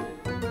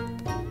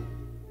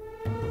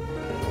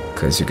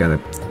 Because you gotta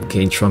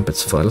gain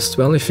trumpets first.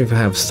 Well, if you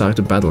have start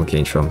a battle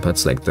gain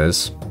trumpets like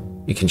this,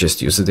 you can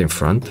just use it in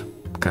front,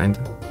 kinda.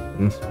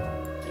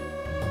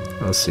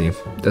 I'll see.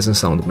 Doesn't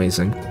sound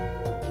amazing.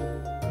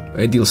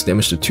 It deals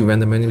damage to 2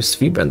 random enemies,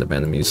 3 random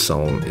enemies,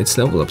 so its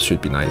level up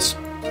should be nice.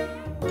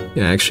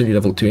 Yeah, actually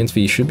level 2 and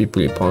 3 should be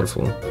pretty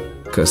powerful,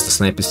 because the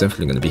snipe is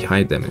definitely gonna be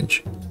high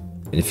damage.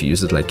 And if you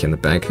use it like in the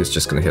back, it's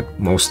just gonna hit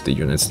most of the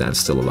units that's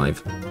still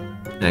alive.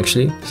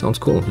 Actually, sounds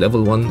cool.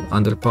 Level 1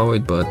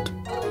 underpowered, but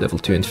level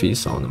 2 and 3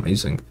 sound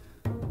amazing.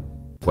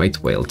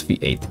 White Whale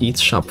 3-8.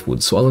 Eats sharp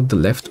wood. Swallow the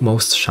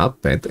leftmost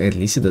sharp pet. At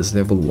least it does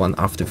level 1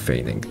 after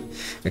failing.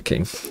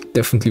 Okay,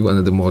 definitely one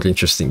of the more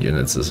interesting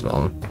units as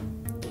well.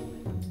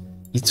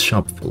 Eats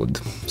sharp wood.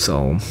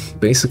 So,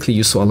 basically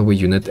you swallow a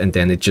unit and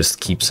then it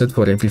just keeps it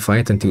for every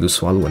fight until you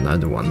swallow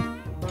another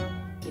one.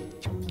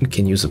 You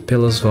can use a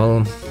pill as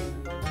well.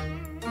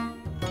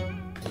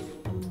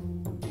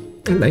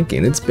 I like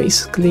it. It's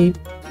basically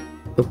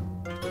a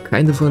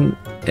kind of an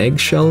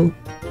eggshell.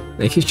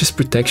 Like, it's just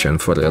protection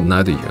for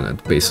another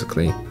unit,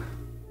 basically.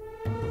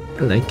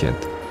 I like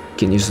it. You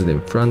can use it in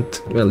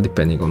front, well,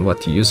 depending on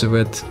what you use it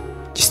with.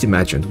 Just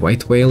imagine,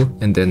 White Whale,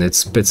 and then it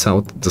spits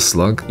out the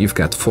slug. You've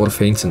got 4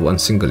 feints in one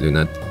single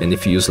unit. And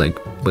if you use, like,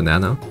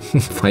 banana,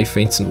 5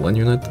 feints in one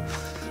unit,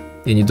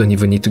 and you don't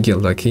even need to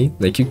get lucky.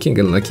 Like, you can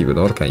get lucky with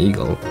Orca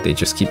Eagle. They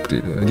just keep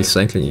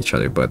recycling each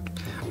other, but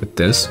with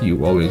this,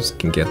 you always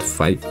can get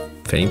 5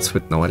 feints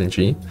with no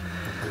RNG.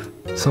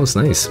 Sounds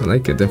nice, I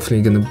like it.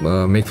 Definitely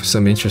gonna make for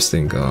some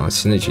interesting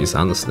synergies,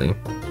 honestly.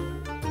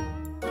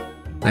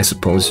 I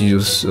suppose you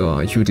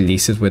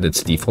release it with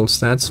its default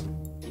stats,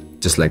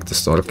 just like the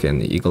Stork and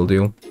the Eagle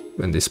do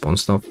when they spawn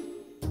stuff.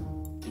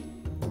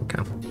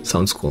 Okay,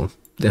 sounds cool.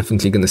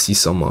 Definitely gonna see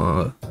some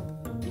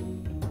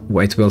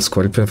White Whale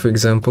Scorpion, for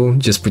example,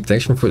 just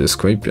protection for the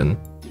Scorpion.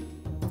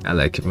 I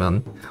like it,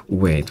 man.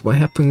 Wait, what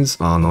happens?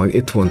 Oh no,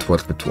 it won't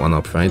work with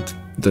 1-up, right?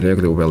 The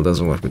regular Whale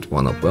doesn't work with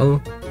 1-up.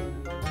 Well,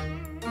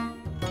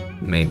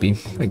 maybe.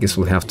 I guess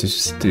we'll have to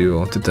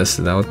test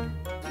it out.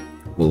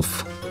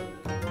 Wolf.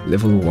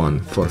 Level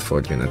 1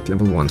 4/4 unit.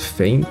 Level 1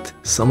 feint.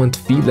 Summoned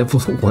 3 level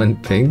 1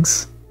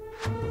 pigs.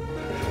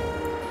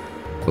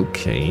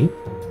 Okay.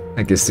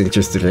 I guess they're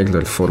just the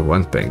regular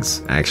 4/1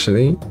 pigs.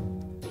 Actually,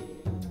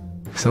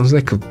 sounds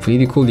like a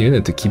pretty cool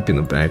unit to keep in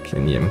the back.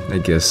 And yeah, I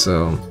guess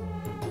a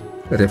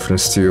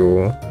reference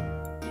to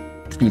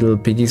 3 little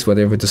piggies,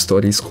 whatever the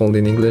story is called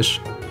in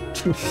English.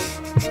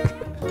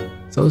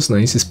 Sounds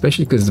nice,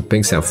 especially because the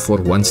pigs have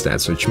 4/1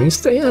 stats, which means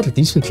they are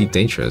decently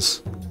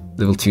dangerous.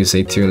 Level 2 is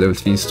 8-2, level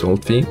 3 is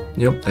 12-3.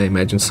 Yep, I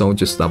imagine so,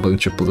 just double and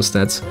triple the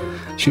stats.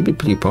 Should be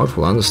pretty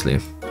powerful, honestly.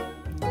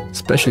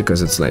 Especially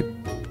because it's like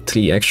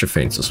 3 extra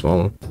feints as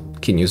well.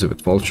 Can use it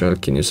with Vulture,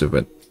 can use it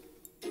with...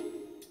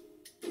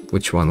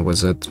 Which one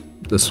was it?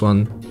 This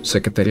one?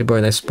 Secretary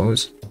Bird, I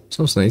suppose.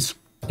 Sounds nice.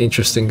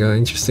 Interesting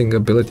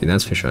ability,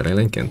 that's for sure, I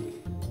like it.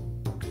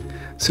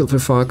 Silver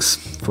Fox,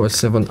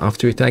 4/7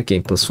 after attack,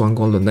 gain +1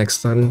 gold on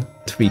next turn,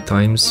 3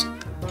 times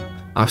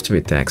after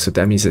attack, so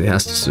that means it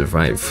has to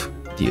survive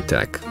the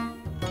attack.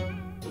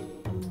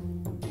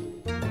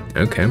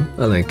 Okay,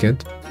 I like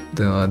it.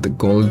 The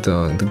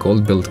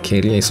gold build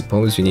carry, I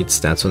suppose, you need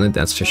stats on it,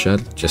 that's for sure,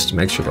 just to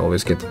make sure you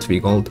always get the 3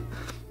 gold.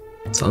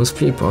 Sounds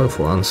pretty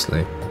powerful,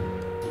 honestly.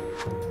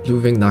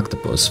 Blue Winged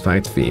Octopus,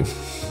 5-3.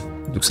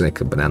 Looks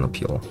like a banana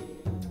peel.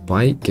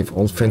 Buy, give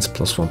all friends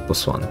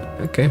 +1/+1.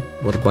 Okay,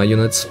 more buy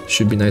units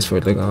should be nice for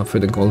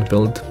the gold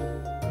build.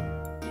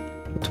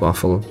 With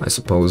Waffle, I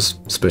suppose,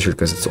 especially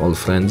because it's all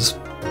friends.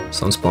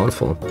 Sounds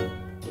powerful.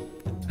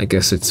 I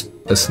guess it's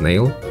a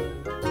snail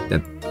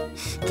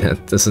that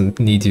doesn't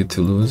need you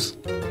to lose.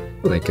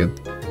 Like it.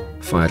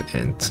 Fire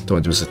Ant,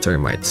 don't use a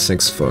termite,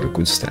 6 for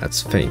good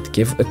stats. Feint,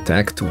 give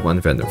attack to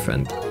 1 random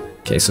friend.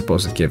 Okay,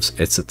 suppose it gives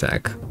its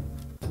attack.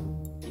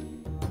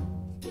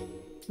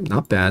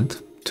 Not bad.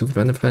 2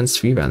 random friends,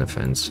 3 random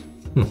friends.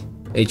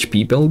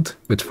 HP build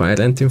with Fire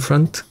Ant in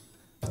front.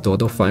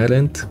 Dodo Fire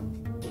Ant.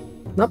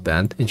 Not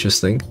bad,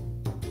 interesting.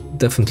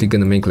 Definitely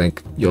gonna make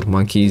like your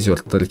monkeys, your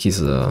turkeys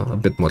a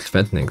bit more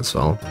threatening as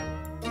well.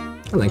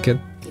 I like it.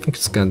 I think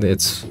it's got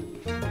its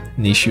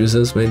niche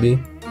uses maybe.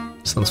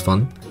 Sounds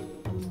fun.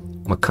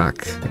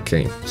 Macaque.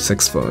 Okay,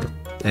 6 for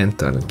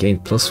enter. Gain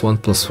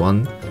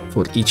 +1/+1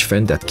 for each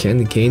friend that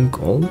can gain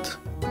gold.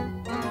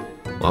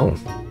 Wow.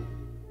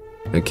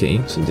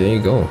 Okay, so there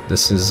you go.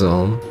 This is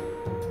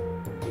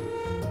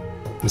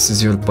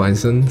your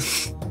Bison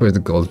for the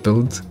gold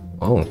build.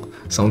 Wow,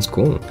 sounds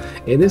cool.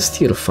 It is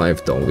tier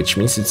 5 though, which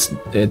means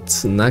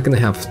it's not gonna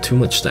have too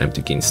much time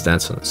to gain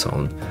stats on its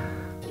own.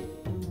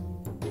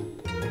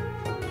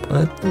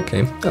 But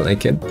okay, I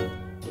like it.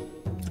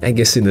 I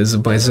guess it is a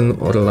Bison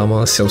or a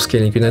Llama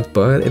self-scaling unit,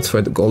 but it's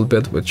for the gold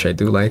build, which I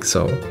do like,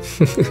 so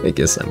I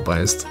guess I'm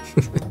biased.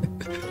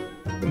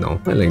 No,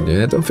 I like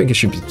it. I don't think it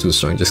should be too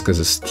strong just because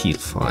it's tier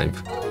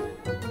 5.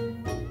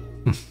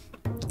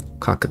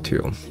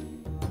 Cockatoo.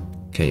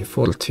 Okay,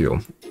 Fortio.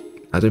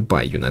 Other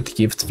buy unit.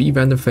 Give 3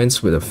 random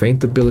friends with a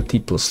faint ability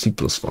plus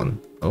 3/+1.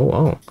 Oh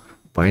wow.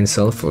 Buy and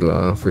sell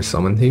for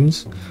summon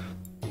teams.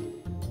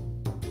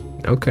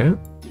 Okay.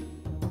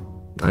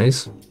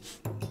 Nice.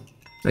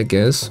 I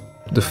guess.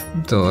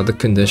 The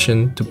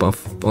condition to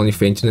buff only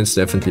faint units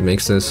definitely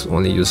makes this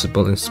only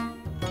usable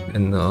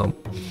in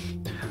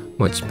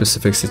much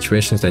specific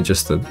situations than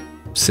just a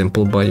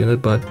simple buy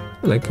unit, but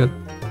I like it,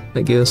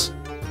 I guess.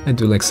 I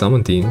do like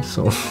summon teams,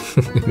 so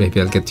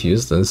maybe I'll get to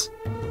use this.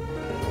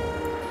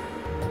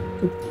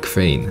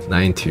 Crane,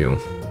 9-2.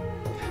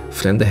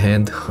 Friend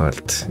ahead,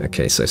 heart.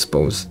 Okay, so I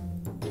suppose...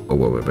 Oh,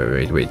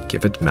 wait.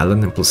 Give it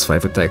melon and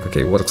 +5 attack.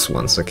 Okay, works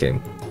once, okay.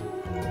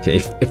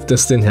 Okay, if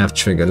this didn't have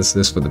triggers,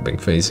 this would have been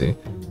crazy.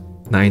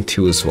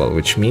 9-2 as well,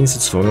 which means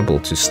it's vulnerable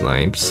to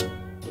snipes.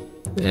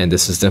 And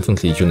this is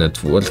definitely a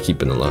unit worth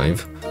keeping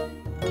alive.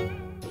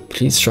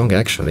 Pretty strong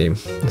actually,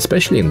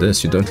 especially in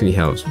this, you don't really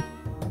have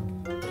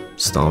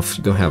stuff,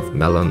 you don't have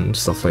melon,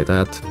 stuff like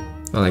that.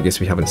 Well, I guess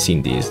we haven't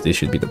seen these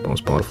should be the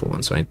most powerful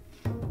ones, right?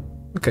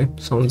 Okay,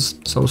 sounds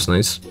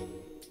nice.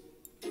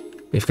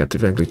 We've got the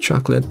regular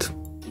chocolate,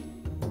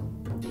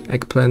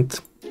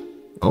 eggplant,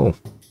 oh,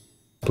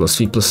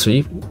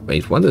 +3/+3,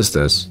 wait, what is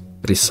this?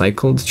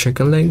 Recycled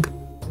chicken leg,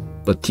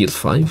 but tier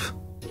 5?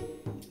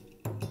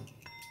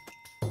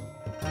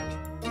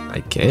 I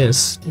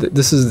guess.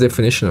 This is the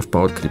definition of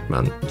power creep,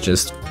 man.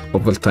 Just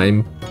over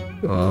time,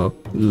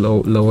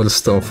 lower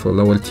stuff, or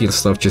lower tier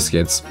stuff just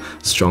gets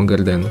stronger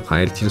than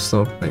higher tier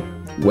stuff. Like,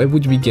 why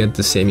would we get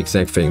the same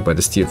exact thing by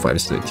this tier 5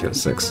 instead of tier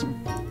 6?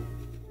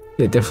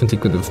 They definitely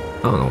could have,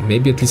 I don't know,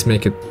 maybe at least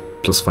make it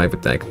 +5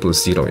 attack,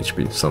 +0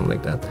 HP, something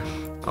like that.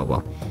 Oh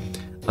well.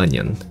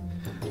 Onion.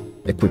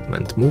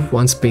 Equipment. Move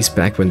 1 space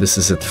back when this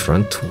is at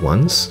front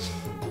once.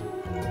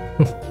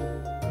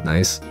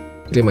 Nice.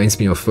 Reminds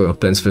me of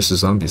Plants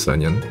vs Zombies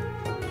Onion,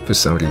 for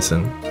some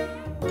reason.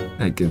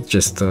 Like, it's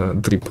just the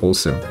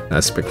repulsive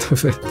aspect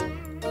of it.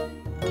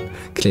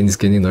 Crane is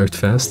getting nerfed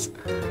fast.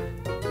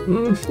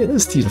 It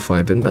is tier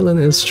 5 and melon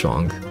is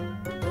strong.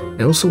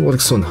 It also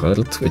works on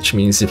hurt, which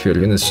means if your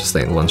unit's just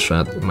like one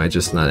shot, it might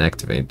just not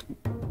activate.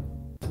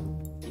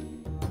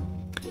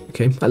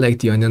 Okay, I like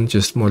the onion,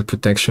 just more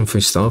protection for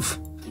stuff.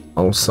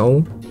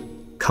 Also,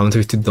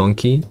 counter to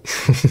donkey.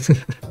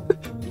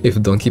 If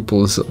donkey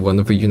pulls one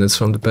of the units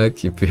from the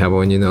back, if you have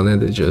onion on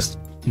it, it just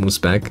moves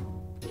back.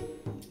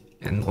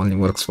 And only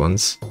works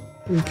once.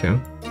 Okay.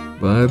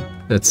 But,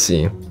 let's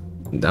see.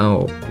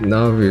 Now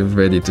we're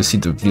ready to see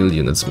the real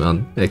units,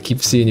 man. I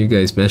keep seeing you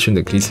guys mention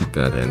the Grizzly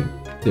Bear, and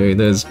there it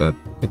is, but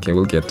okay,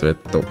 we'll get to it.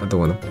 I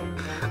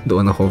don't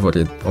wanna hover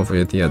over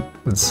it yet.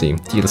 Let's see.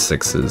 Tier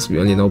 6s. We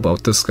only know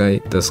about this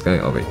guy,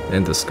 oh wait,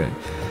 and this guy.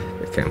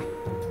 Okay.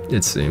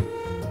 Let's see.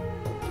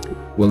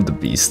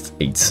 Wildebeest,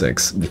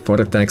 8-6.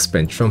 Before attack,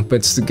 spend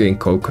trumpets to gain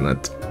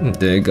coconut.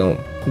 There you go.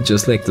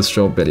 Just like the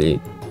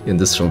strawberry in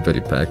the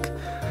strawberry pack.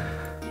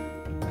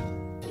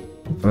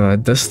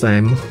 But this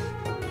time...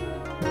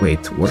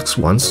 Wait, works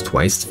once,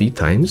 twice, 3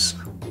 times?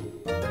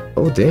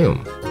 Oh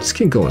damn, this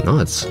can go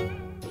nuts.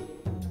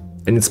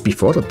 And it's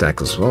before attack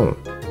as well.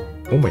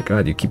 Oh my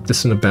god, you keep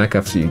this in the back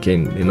after you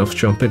gain enough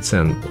trumpets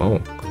and...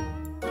 Oh,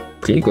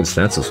 pretty good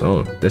stats as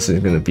well. This is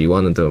gonna be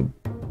one of the...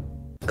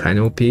 kind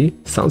of OP.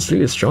 Sounds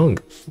really strong,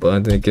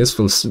 but I guess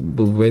we'll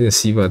wait and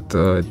see what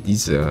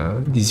these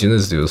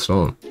units do as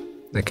well.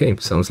 Okay,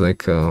 sounds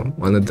like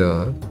one of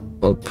the,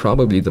 well,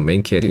 probably the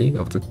main carry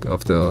of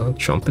the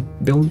trumpet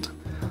build.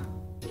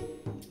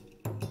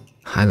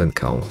 Highland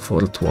Cow,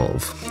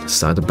 4-12.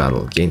 Start the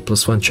battle. Gain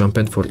 +1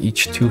 trumpet for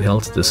each 2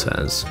 health this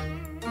has.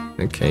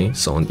 Okay,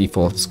 so on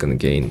default it's gonna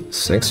gain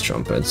 6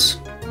 trumpets,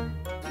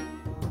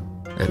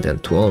 and then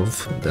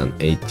 12, then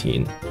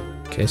 18.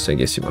 Okay, so I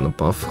guess you wanna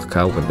buff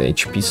Cow with the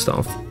HP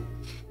stuff.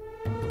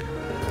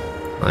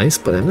 Nice,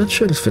 but I'm not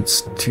sure if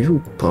it's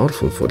too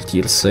powerful for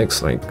tier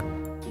 6, like...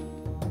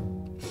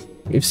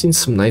 We've seen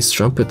some nice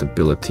trumpet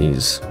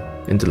abilities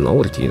in the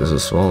lower tiers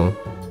as well.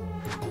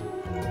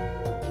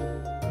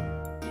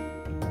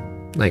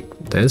 Like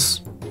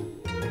this.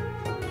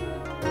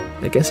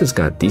 I guess it's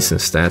got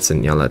decent stats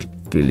and Yala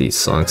really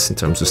sucks in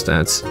terms of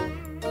stats.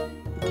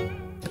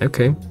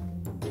 Okay.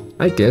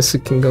 I guess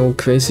it can go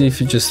crazy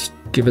if you just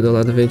give it a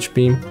lot of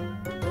HP.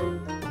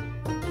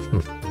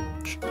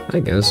 I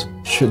guess.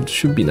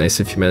 Should be nice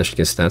if you manage to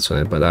get stats on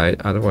it, but I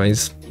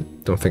otherwise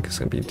don't think it's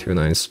gonna be too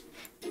nice.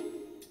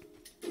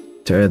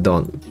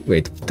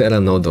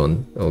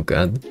 Pteranodon. Oh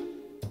god.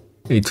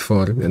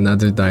 8-4,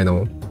 another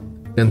dino.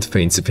 And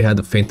faints. If you had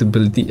the faint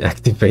ability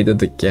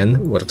activated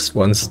again, works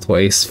once,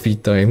 twice, 3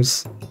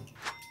 times.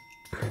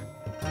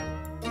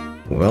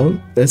 Well,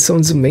 that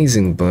sounds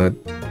amazing, but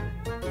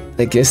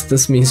I guess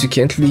this means you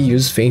can't really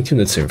use faint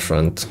units in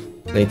front.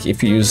 Like,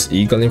 if you use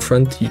Eagle in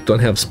front, you don't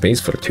have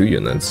space for 2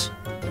 units.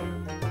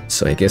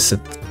 So I guess it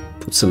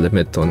puts a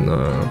limit on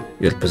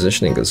your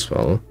positioning as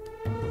well.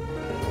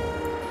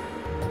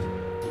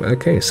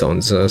 Okay,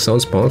 sounds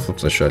powerful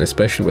for sure,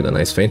 especially with a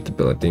nice faint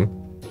ability.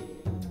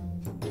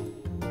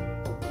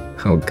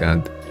 Oh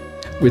god.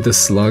 With a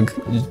slug,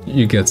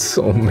 you get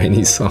so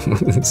many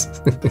summons.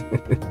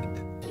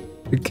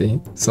 Okay,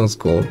 sounds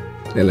cool.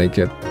 I like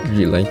it.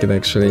 Really like it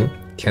actually.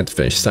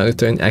 Catfish. Start a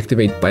turn,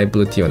 activate buy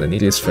ability on the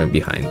nearest friend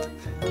behind.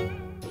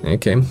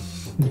 Okay.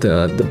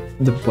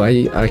 The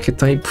buy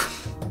archetype.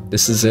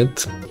 This is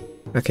it.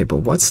 Okay, but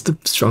what's the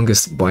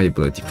strongest buy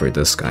ability for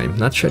this guy? I'm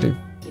not sure.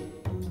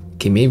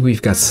 Okay, maybe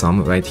we've got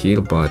some right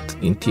here, but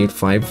in tier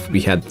 5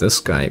 we had this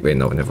guy. Wait,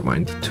 no, never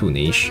mind. Too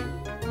niche.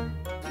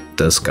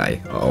 This guy.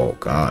 Oh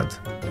god.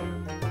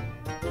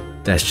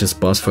 That's just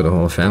boss for the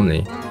whole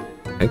family.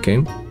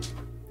 Okay.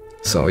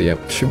 So yeah,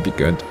 should be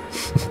good.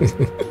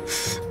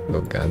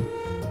 Oh god.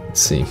 Let's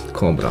see.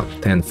 Cobra.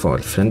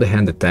 10-4. Friendly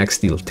hand attacks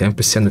deal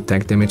 10%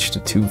 attack damage to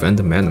 2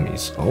 random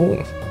enemies.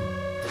 Oh.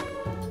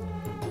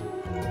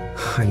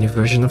 A new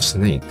version of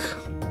Snake.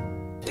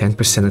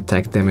 10%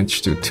 attack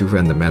damage to 2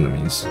 random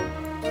enemies.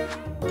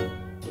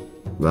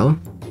 Well,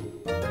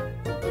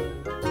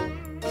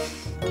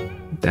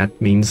 that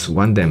means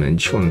 1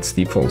 damage on its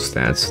default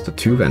stats to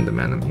 2 random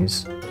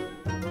enemies.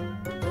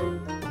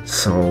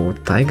 So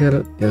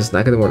Tiger is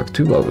not gonna work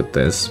too well with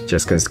this,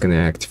 just because it's gonna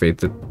activate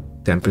the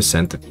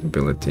 10%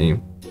 ability.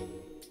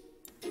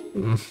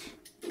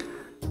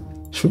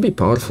 Should be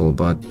powerful,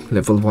 but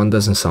level 1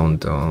 doesn't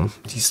sound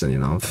decent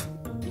enough.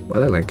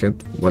 But I like it.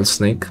 Well,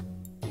 Snake,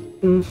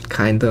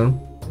 kinda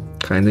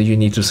you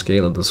need to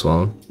scale it as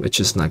well, which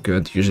is not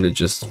good. Usually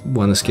just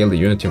want to scale the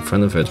unit in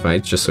front of it,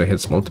 right? Just so it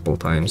hits multiple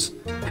times.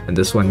 And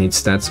this one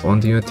needs stats on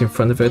the unit in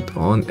front of it,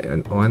 on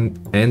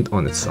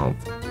itself.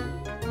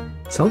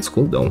 Sounds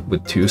cool though,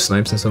 with 2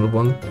 snipes instead of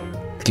 1.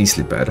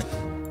 Grizzly Bear.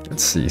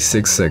 Let's see,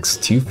 6-6,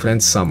 2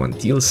 friends summon,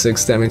 deal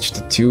 6 damage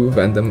to 2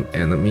 random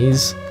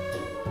enemies,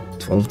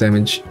 12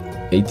 damage,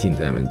 18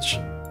 damage.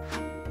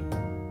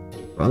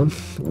 Well,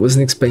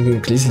 wasn't expecting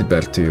Grizzly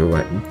Bear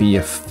to be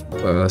a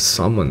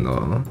summon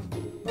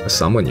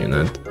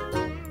unit,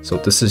 so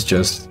this is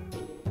just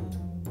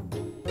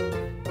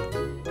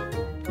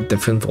a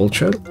different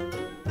vulture.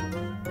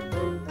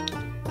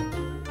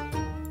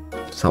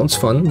 Sounds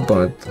fun,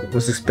 but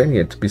was expecting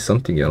it to be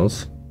something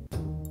else.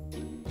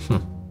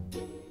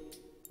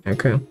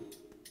 Okay.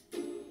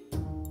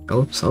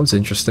 Well, sounds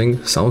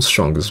interesting, sounds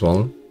strong as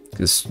well,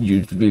 because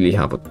you really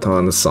have a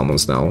ton of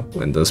summons now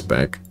in this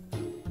pack.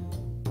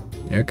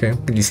 Okay,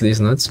 Grizzly is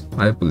nuts.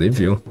 I believe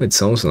you. It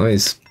sounds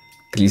nice.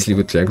 Grizzly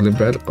with regular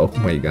bear. Oh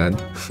my god.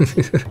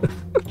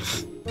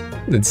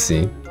 Let's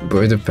see.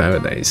 Bird of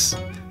Paradise.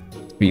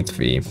 Speed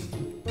 3.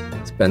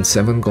 Spend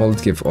 7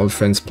 gold, give all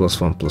friends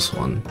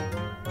 +1/+1.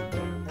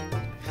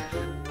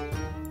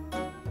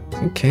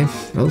 Okay,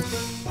 well,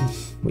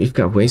 we've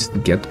got ways to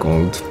get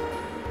gold.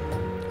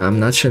 I'm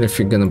not sure if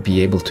you're gonna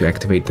be able to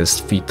activate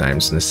this 3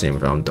 times in the same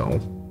round though.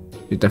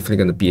 You're definitely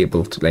gonna be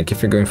able to, like,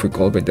 if you're going for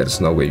gold, but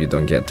there's no way you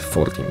don't get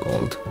 14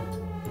 gold.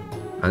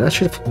 I'm not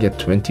sure if you can get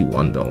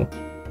 21 though.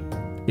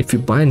 If you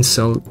buy and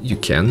sell, you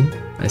can,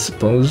 I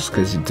suppose,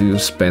 because you do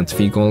spend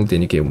 3 gold,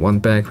 then you get 1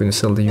 back when you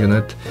sell the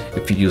unit.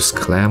 If you use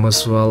Clam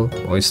as well,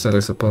 Oyster,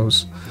 I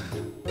suppose.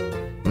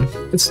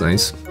 It's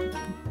nice.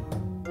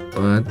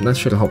 But not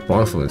sure how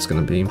powerful it's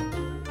gonna be.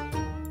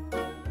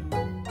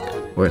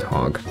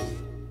 Warthog.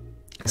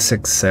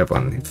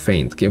 6-7.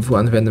 Feint. Give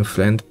 1 random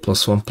friend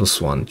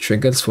 +1/+1.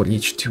 Triggers for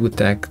each 2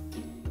 attack.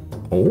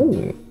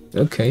 Oh,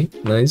 okay,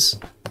 nice.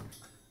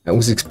 I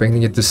was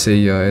expecting it to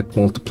say it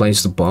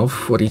multiplies the buff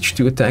for each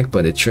 2 attack,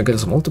 but it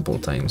triggers multiple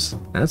times.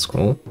 That's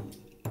cool.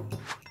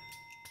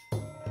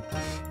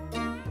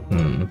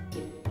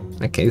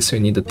 Okay, so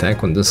you need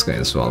attack on this guy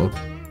as well.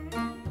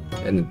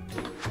 And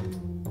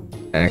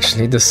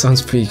actually, this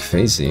sounds pretty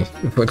crazy.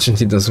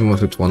 Unfortunately, it doesn't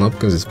work with 1-up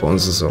because its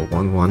bonuses are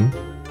 1-1.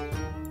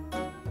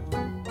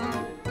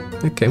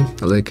 Okay,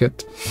 I like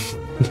it.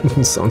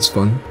 Sounds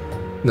fun.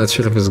 Not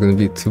sure if it's gonna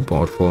be too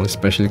powerful,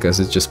 especially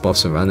because it just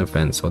buffs a random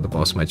friend, so the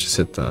boss might just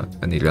hit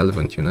an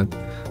irrelevant unit.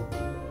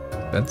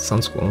 That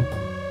sounds cool.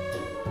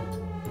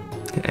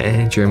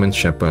 And German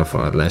Shepherd for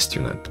our last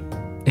unit.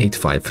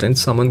 8-5. Friend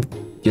summon,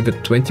 give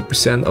it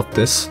 20% of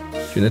this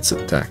unit's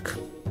attack.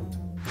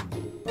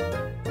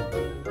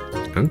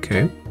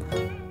 Okay.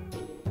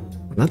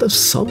 A lot of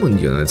summon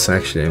units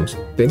actually, I'm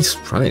very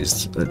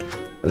surprised.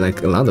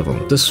 Like a lot of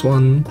them. This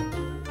one,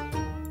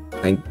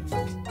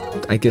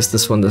 I guess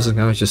this one doesn't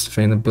have just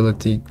feint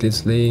ability,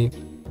 Grizzly.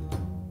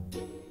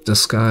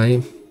 This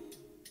guy.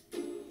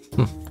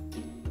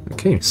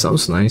 Okay,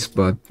 sounds nice,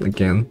 but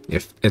again,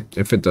 if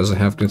it doesn't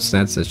have good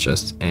stats, it's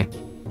just eh.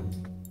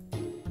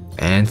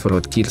 And for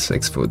our tier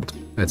 6 food,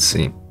 let's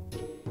see.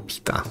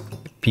 Pita.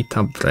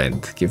 pita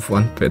bread. Give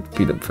 1 pet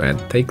pita bread.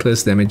 Take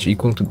less damage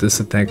equal to this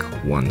attack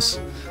once.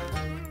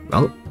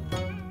 Well,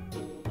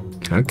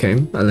 okay,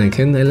 I like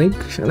it.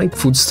 I like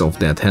food stuff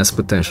that has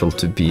potential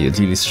to be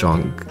really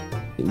strong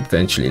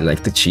eventually,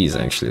 like the cheese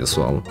actually as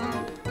well.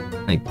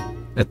 Like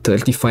a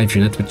 35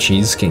 unit with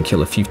cheese can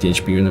kill a 50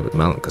 HP unit with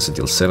melon because it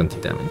deals 70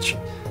 damage.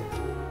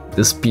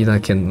 This pita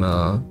can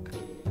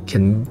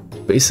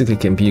basically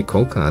be a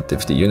coconut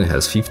if the unit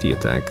has 50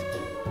 attack.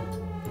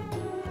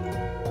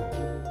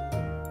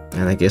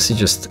 And I guess it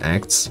just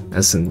acts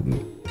as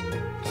in,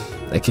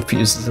 like if you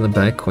use it in the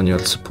back on your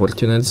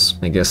support units,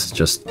 I guess it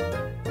just...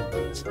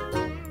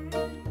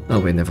 Oh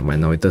wait, never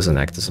mind, no, it doesn't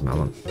act as a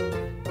melon.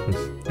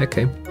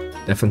 Okay,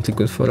 definitely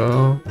good for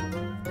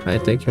high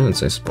attack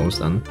units, I suppose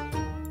then.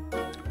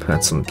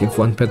 Pretzel, give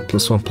 1 pet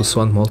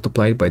 +1/+1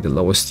 multiplied by the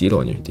lowest hero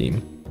on your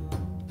team.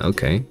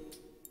 Okay,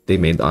 they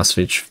made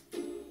ostrich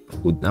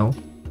food now.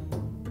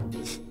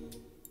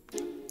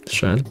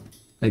 Sure,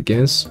 I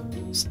guess.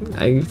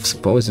 I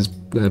suppose it's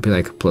gonna be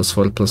like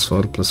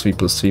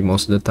 +4/+4/+3/+3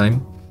 most of the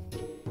time.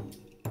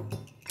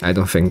 I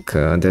don't think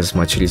there's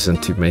much reason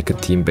to make a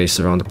team based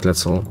around the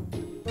pretzel.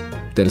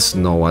 There's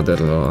no other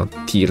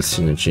tier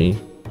synergy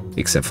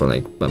except for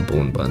like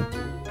baboon, but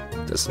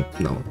it doesn't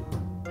work.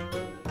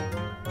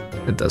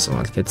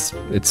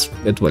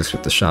 It works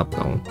with the shop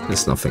now.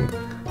 It's nothing.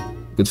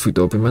 Good for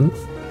Doberman.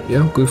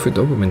 Yeah, good for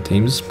Doberman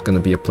teams. Gonna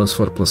be a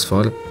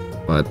 +4/+4,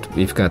 but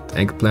we've got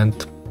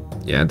eggplant.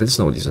 Yeah, there's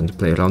no reason to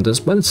play around this,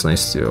 but it's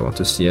nice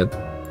to see it.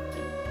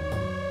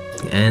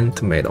 And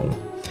tomato.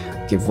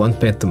 Give 1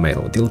 pet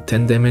tomato. Deal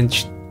 10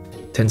 damage,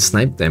 10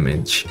 snipe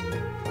damage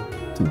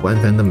to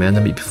 1 random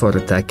enemy before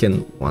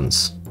attacking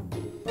once.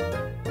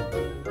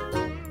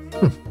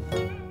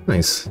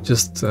 Nice.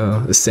 Just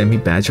a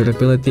semi-badger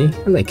ability.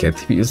 I like it.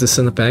 If you use this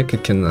in a pack,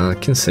 it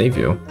can save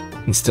you.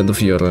 Instead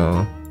of your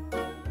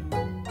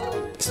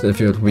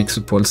weak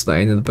supports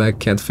dying in the back,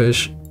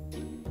 catfish.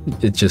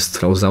 It just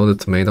throws out a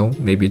tomato,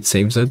 maybe it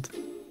saves it.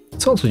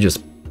 It's also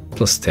just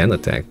 +10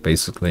 attack,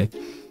 basically.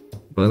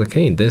 But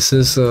okay, this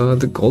is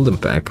the golden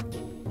pack.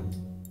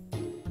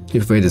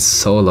 We've waited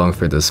so long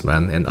for this,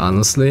 man, and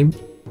honestly,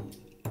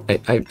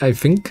 I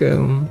think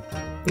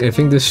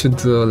this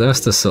should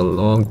last us a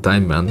long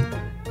time, man.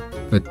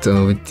 With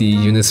the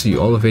units we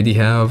already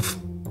have.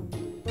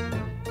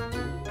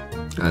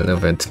 I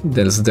love it.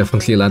 There's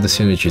definitely a lot of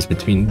synergies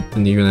between the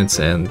new units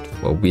and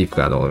what we've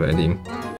got already.